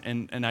house,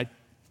 and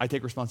I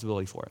take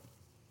responsibility for it.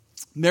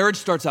 Marriage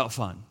starts out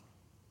fun,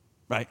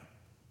 right?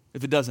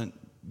 If it doesn't,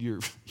 you're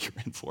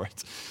in for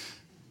it.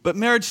 But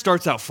marriage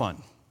starts out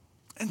fun.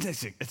 And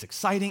it's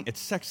exciting, it's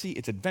sexy,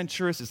 it's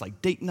adventurous, it's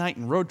like date night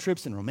and road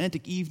trips and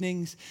romantic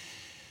evenings.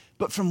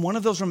 But from one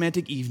of those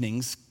romantic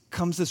evenings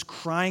comes this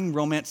crying,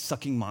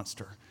 romance-sucking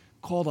monster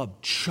called a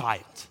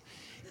child.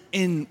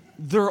 And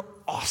they're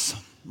awesome,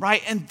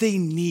 right? And they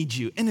need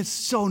you. And it's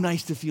so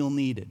nice to feel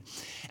needed.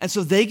 And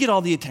so they get all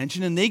the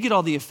attention and they get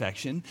all the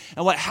affection.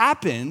 And what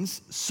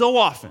happens so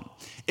often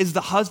is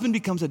the husband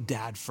becomes a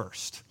dad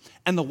first.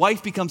 And the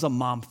wife becomes a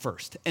mom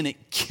first. And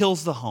it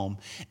kills the home.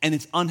 And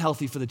it's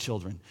unhealthy for the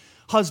children.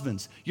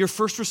 Husbands, your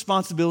first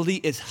responsibility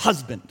is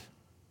husband,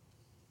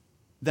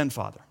 then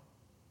father.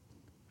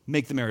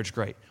 Make the marriage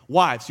great.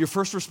 Wives, your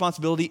first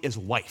responsibility is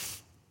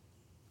wife,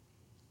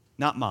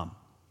 not mom.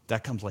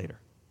 That comes later.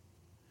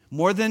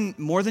 More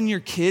than your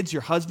kids,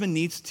 your husband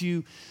needs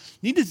to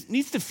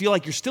feel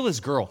like you're still his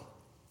girl.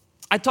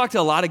 I talk to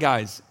a lot of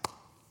guys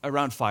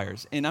around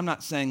fires, and I'm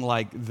not saying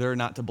they're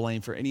not to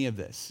blame for any of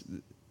this,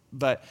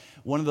 but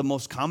one of the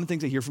most common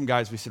things I hear from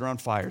guys we sit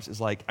around fires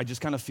is I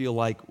just kind of feel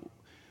like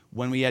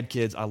when we had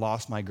kids, I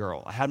lost my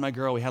girl. I had my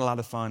girl, we had a lot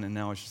of fun, and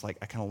now it's just I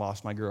kind of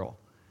lost my girl.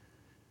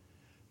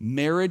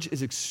 Marriage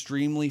is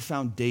extremely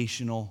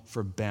foundational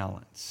for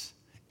balance.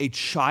 a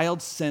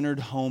child-centered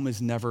home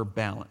is never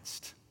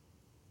balanced.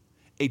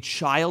 A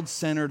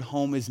child-centered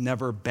home is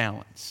never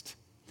balanced.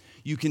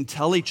 You can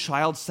tell a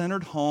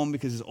child-centered home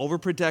because it's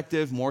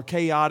overprotective, more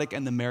chaotic,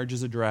 and the marriage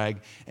is a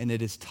drag, and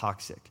it is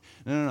toxic.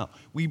 No.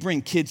 We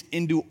bring kids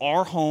into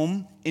our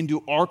home,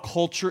 into our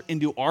culture,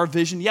 into our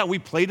vision. Yeah, we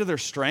play to their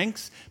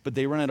strengths, but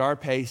they run at our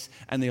pace,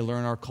 and they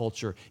learn our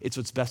culture. It's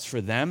what's best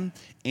for them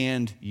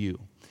and you.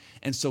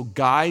 And so,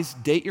 guys,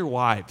 date your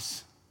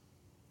wives.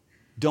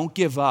 Don't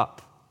give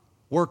up.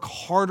 Work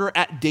harder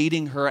at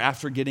dating her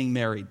after getting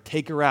married.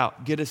 Take her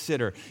out. Get a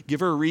sitter. Give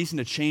her a reason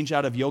to change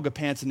out of yoga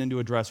pants and into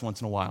a dress once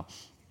in a while.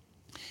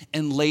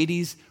 And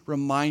ladies,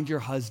 remind your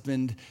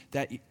husband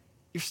that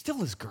you're still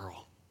his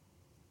girl.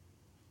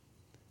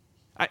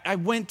 I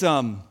went,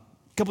 a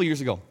couple of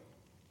years ago,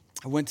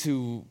 I went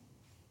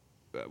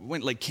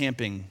like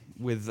camping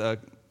with a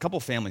couple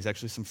families,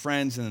 actually, some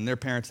friends and then their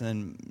parents, and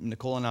then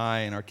Nicole and I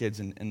and our kids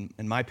and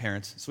my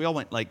parents. So we all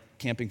went like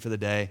camping for the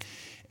day.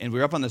 And we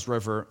were up on this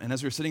river, and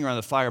as we were sitting around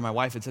the fire, my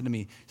wife had said to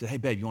me, "Hey,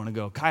 babe, you want to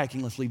go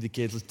kayaking? Let's leave the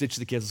kids. Let's ditch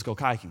the kids. Let's go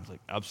kayaking." I was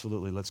like,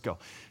 "Absolutely, let's go."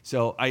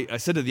 So I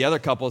said to the other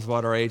couples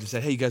about our age, I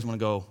said, "Hey, you guys want to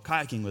go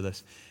kayaking with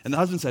us?" And the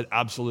husband said,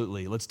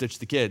 "Absolutely, let's ditch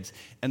the kids."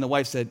 And the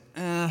wife said,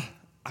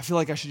 "I feel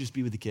like I should just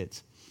be with the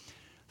kids."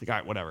 Like, all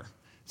right, whatever.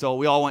 So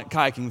we all went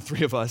kayaking, the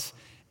three of us.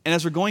 And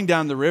as we're going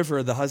down the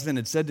river, the husband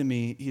had said to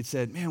me, he had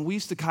said, "Man, we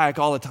used to kayak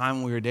all the time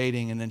when we were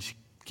dating, and then she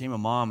became a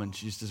mom, and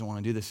she just doesn't want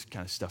to do this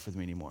kind of stuff with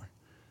me anymore."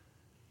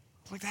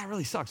 Like, that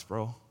really sucks,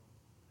 bro.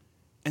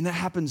 And that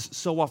happens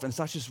so often. It's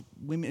not just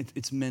women,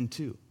 it's men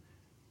too.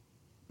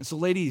 And so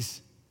ladies,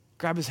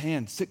 grab his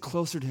hand, sit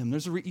closer to him.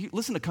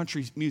 Listen to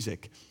country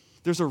music.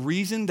 There's a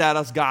reason that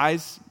us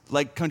guys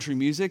like country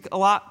music a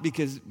lot,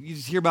 because you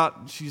just hear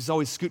about she's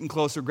always scooting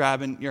closer,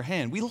 grabbing your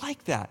hand. We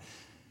like that.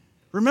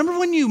 Remember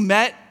when you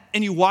met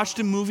and you watched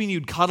a movie and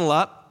you'd cuddle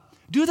up?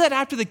 Do that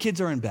after the kids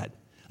are in bed.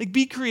 Like,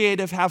 be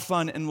creative, have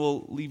fun, and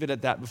we'll leave it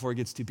at that before it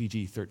gets to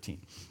PG-13.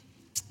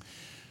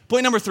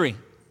 Point number 3,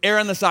 err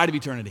on the side of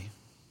eternity.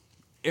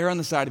 Err on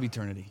the side of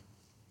eternity.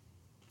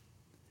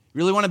 You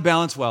really want to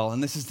balance well,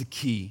 and this is the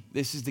key.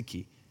 This is the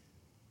key.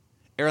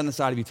 Err on the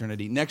side of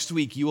eternity. Next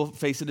week, you will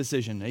face a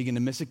decision. Are you going to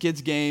miss a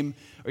kid's game,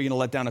 or are you going to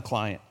let down a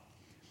client?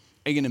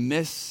 Are you going to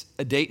miss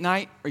a date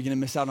night, or are you going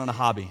to miss out on a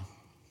hobby?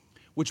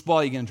 Which ball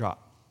are you going to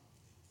drop?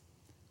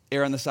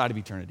 Err on the side of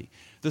eternity.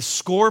 The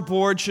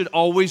scoreboard should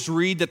always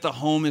read that the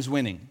home is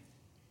winning.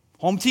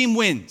 Home team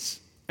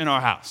wins in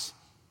our house.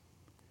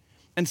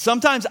 And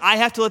sometimes I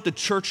have to let the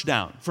church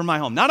down for my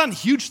home. Not on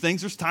huge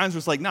things. There's times where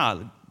it's like, nah,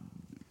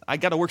 I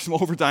got to work some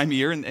overtime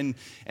here, and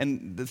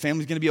the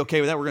family's going to be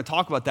okay with that. We're going to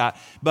talk about that.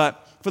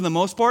 But for the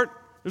most part,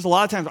 there's a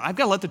lot of times I've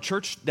got to let the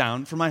church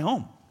down for my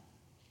home.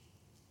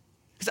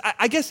 Because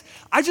I guess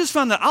I just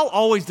found that I'll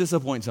always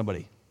disappoint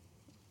somebody.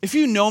 If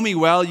you know me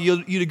well,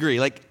 you'd agree.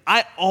 Like,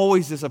 I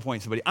always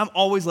disappoint somebody. I'm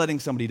always letting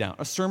somebody down.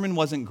 A sermon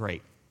wasn't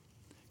great.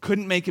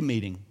 Couldn't make a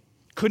meeting.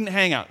 Couldn't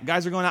hang out.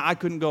 Guys are going out. I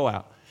couldn't go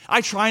out.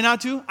 I try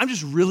not to. I'm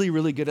just really,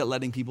 really good at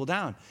letting people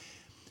down.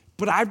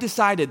 But I've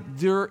decided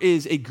there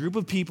is a group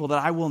of people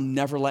that I will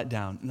never let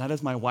down, and that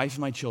is my wife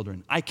and my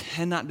children. I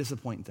cannot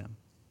disappoint them.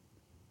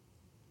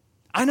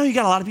 I know you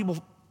got a lot of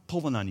people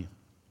pulling on you.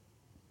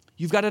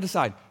 You've got to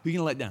decide who you're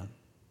going to let down.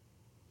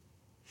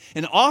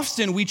 And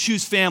often we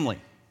choose family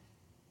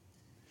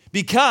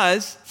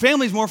because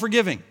family is more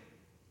forgiving.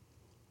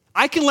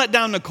 I can let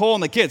down Nicole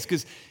and the kids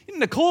because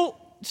Nicole,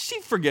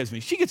 she forgives me.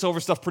 She gets over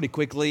stuff pretty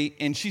quickly,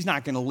 and she's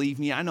not going to leave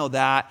me. I know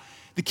that.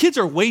 The kids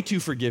are way too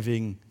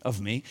forgiving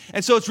of me.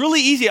 And so it's really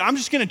easy. I'm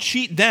just going to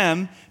cheat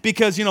them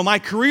because, my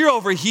career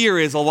over here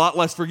is a lot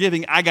less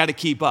forgiving. I got to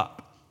keep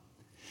up.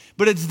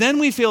 But it's then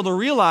we fail to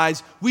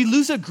realize we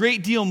lose a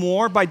great deal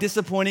more by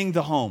disappointing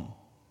the home.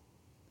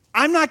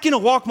 I'm not going to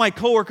walk my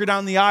coworker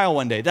down the aisle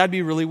one day. That'd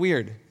be really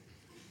weird.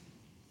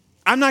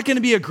 I'm not going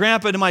to be a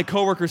grandpa to my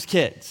coworker's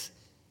kids.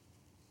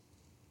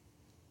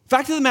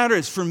 Fact of the matter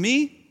is, for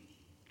me,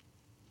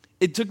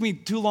 it took me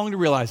too long to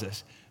realize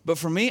this, but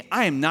for me,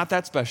 I am not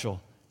that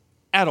special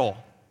at all.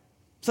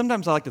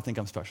 Sometimes I like to think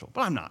I'm special,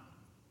 but I'm not.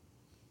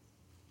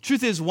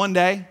 Truth is, one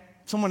day,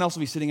 someone else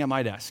will be sitting at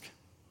my desk,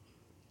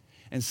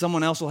 and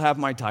someone else will have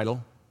my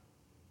title.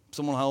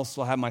 Someone else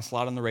will have my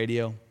slot on the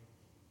radio.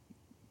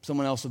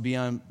 Someone else will be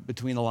on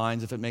Between the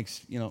Lines if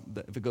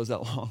it goes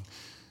that long.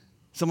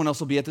 Someone else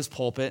will be at this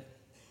pulpit.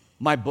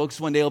 My books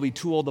one day will be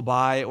too old to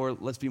buy, or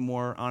let's be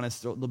more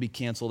honest, they'll be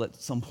canceled at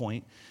some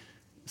point.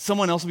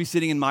 Someone else will be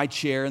sitting in my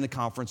chair in the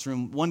conference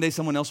room. One day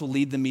someone else will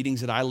lead the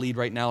meetings that I lead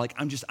right now. Like,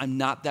 I'm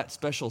not that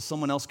special.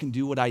 Someone else can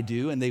do what I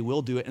do, and they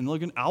will do it,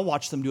 and I'll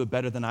watch them do it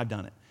better than I've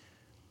done it.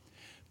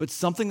 But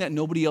something that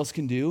nobody else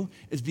can do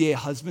is be a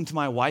husband to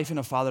my wife and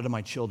a father to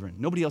my children.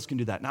 Nobody else can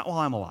do that, not while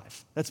I'm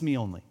alive. That's me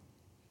only.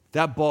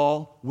 That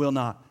ball will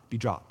not be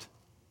dropped.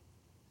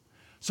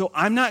 So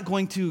I'm not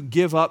going to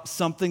give up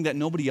something that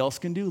nobody else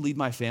can do, lead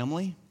my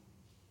family,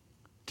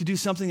 to do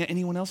something that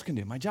anyone else can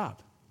do, my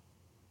job.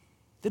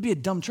 That'd be a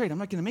dumb trade. I'm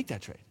not going to make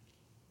that trade.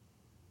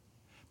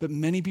 But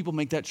many people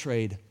make that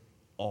trade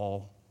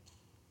all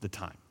the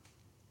time.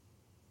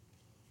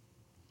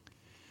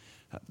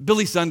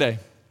 Billy Sunday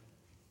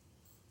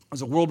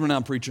was a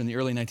world-renowned preacher in the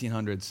early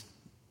 1900s.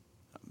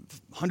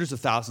 Hundreds of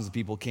thousands of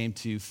people came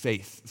to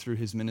faith through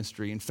his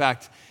ministry. In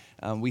fact,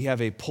 we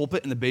have a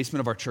pulpit in the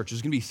basement of our church.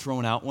 It's going to be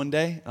thrown out one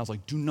day. And I was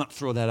like, do not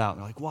throw that out. And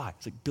they're like, why?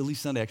 It's like Billy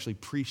Sunday actually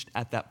preached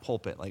at that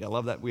pulpit. Like, I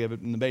love that we have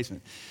it in the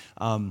basement.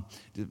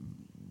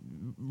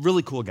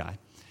 Really cool guy.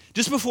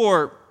 Just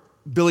before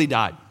Billy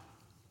died,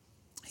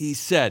 he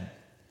said,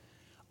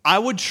 I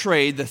would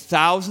trade the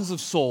thousands of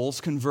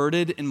souls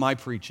converted in my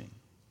preaching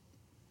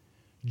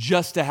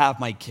just to have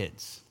my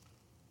kids.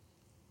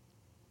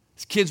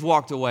 His kids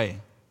walked away,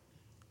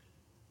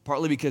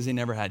 partly because they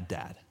never had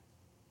dad.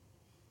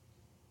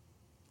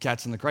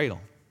 Cat's in the cradle.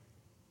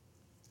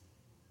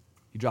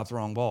 You dropped the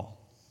wrong ball.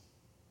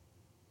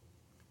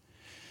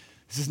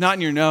 This is not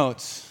in your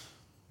notes,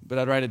 but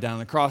I'd write it down.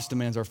 The cross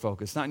demands our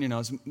focus. Not in your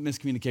notes.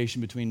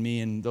 Miscommunication between me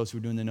and those who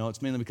were doing the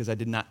notes, mainly because I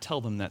did not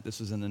tell them that this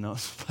was in the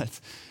notes, but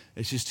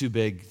it's just too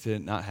big to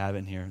not have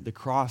in here. The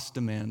cross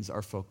demands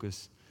our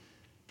focus.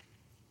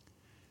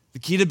 The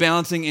key to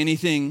balancing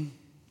anything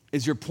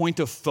is your point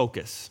of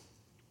focus.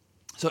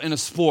 So in a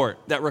sport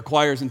that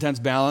requires intense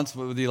balance,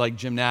 whether it be like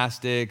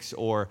gymnastics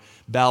or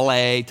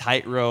ballet,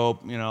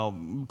 tightrope,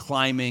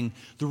 climbing,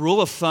 the rule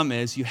of thumb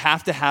is you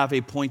have to have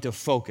a point of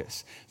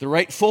focus. The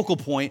right focal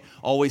point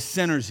always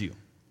centers you,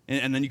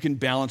 and then you can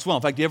balance well.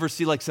 In fact, do you ever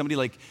see like somebody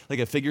like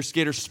a figure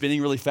skater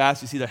spinning really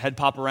fast? You see their head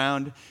pop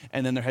around,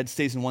 and then their head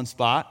stays in one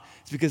spot.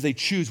 It's because they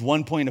choose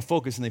one point of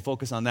focus, and they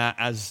focus on that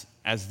as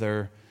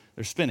they're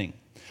spinning.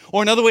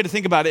 Or another way to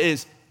think about it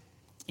is,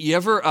 you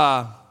ever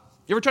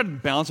try to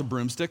balance a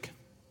broomstick?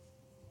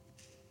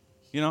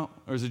 Or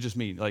is it just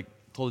me? Like,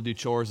 told to do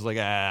chores, it's like,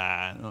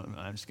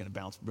 I'm just going to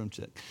balance a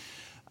broomstick.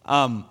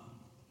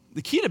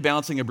 The key to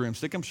balancing a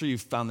broomstick, I'm sure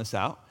you've found this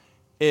out,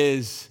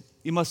 is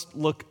you must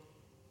look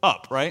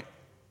up, right?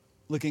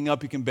 Looking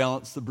up, you can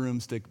balance the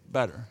broomstick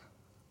better.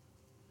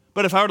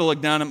 But if I were to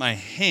look down at my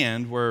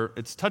hand where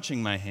it's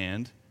touching my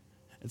hand,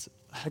 it's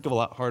a heck of a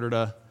lot harder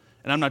to,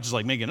 and I'm not just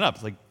like making it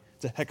up,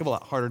 it's a heck of a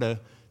lot harder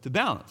to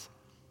balance.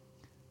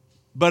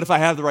 But if I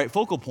have the right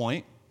focal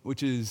point,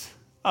 which is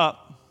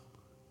up,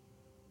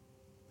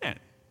 man,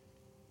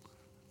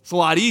 it's a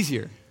lot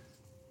easier.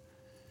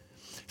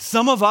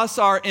 Some of us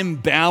are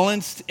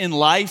imbalanced in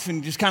life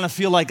and just kind of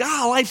feel like,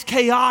 life's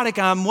chaotic,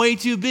 I'm way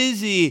too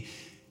busy,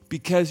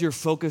 because you're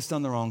focused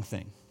on the wrong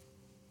thing.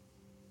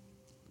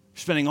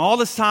 You're spending all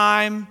this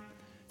time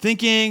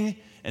thinking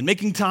and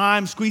making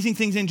time, squeezing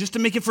things in just to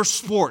make it for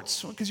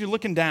sports, because you're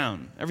looking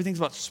down. Everything's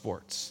about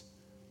sports.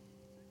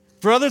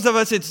 For others of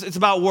us, it's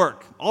about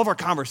work. All of our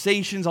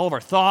conversations, all of our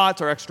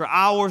thoughts, our extra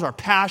hours, our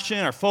passion,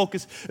 our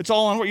focus, it's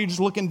all on what you're just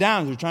looking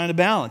down as you're trying to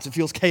balance. It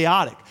feels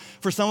chaotic.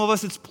 For some of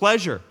us, it's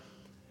pleasure.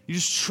 You're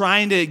just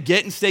trying to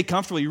get and stay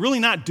comfortable. You're really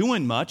not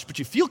doing much, but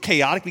you feel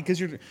chaotic because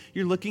you're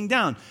looking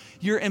down.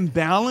 You're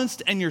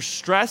imbalanced and you're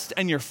stressed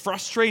and you're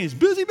frustrated. It's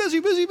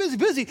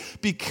busy,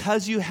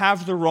 because you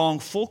have the wrong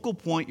focal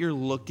point. You're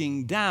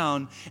looking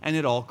down and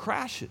it all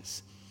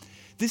crashes.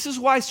 This is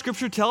why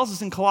Scripture tells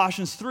us in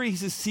Colossians 3, he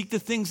says, seek the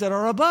things that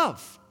are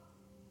above,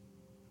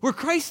 where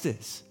Christ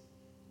is.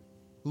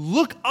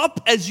 Look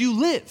up as you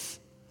live.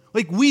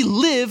 Like we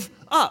live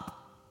up.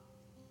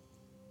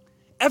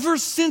 Ever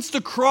since the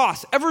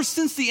cross, ever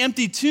since the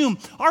empty tomb,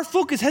 our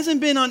focus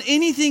hasn't been on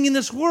anything in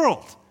this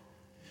world,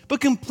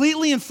 but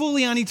completely and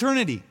fully on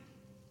eternity.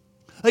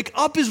 Like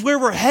up is where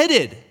we're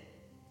headed.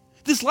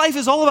 This life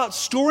is all about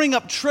storing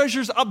up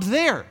treasures up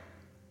there.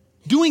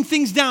 Doing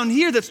things down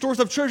here that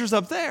stores up treasures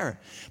up there.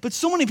 But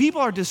so many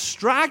people are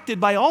distracted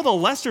by all the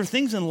lesser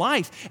things in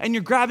life, and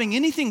you're grabbing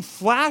anything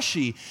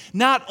flashy.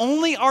 Not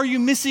only are you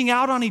missing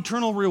out on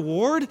eternal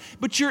reward,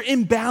 but you're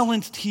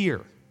imbalanced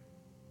here.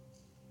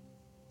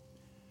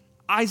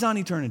 Eyes on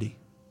eternity.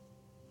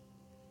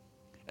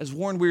 As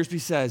Warren Wiersbe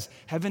says,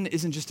 heaven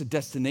isn't just a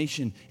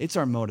destination, it's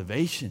our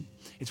motivation.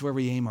 It's where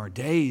we aim our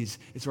days.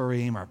 It's where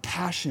we aim our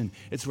passion.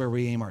 It's where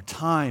we aim our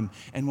time.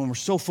 And when we're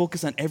so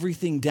focused on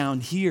everything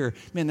down here,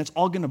 man, that's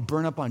all going to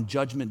burn up on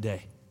Judgment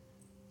Day.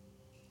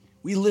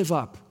 We live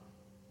up.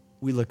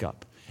 We look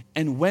up.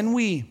 And when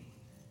we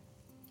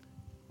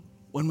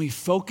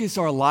focus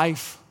our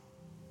life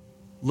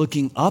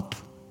looking up,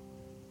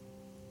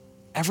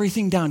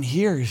 everything down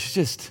here is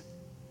it's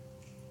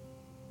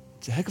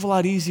a heck of a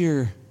lot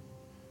easier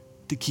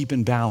to keep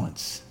in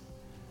balance,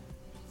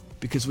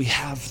 because we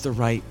have the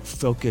right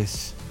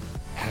focus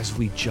as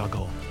we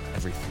juggle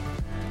everything.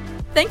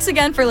 Thanks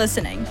again for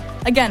listening.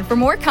 Again, for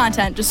more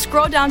content, just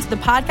scroll down to the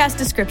podcast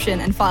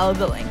description and follow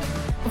the link.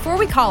 Before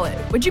we call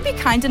it, would you be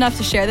kind enough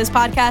to share this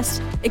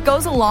podcast? It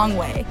goes a long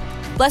way.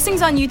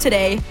 Blessings on you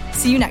today.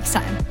 See you next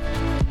time.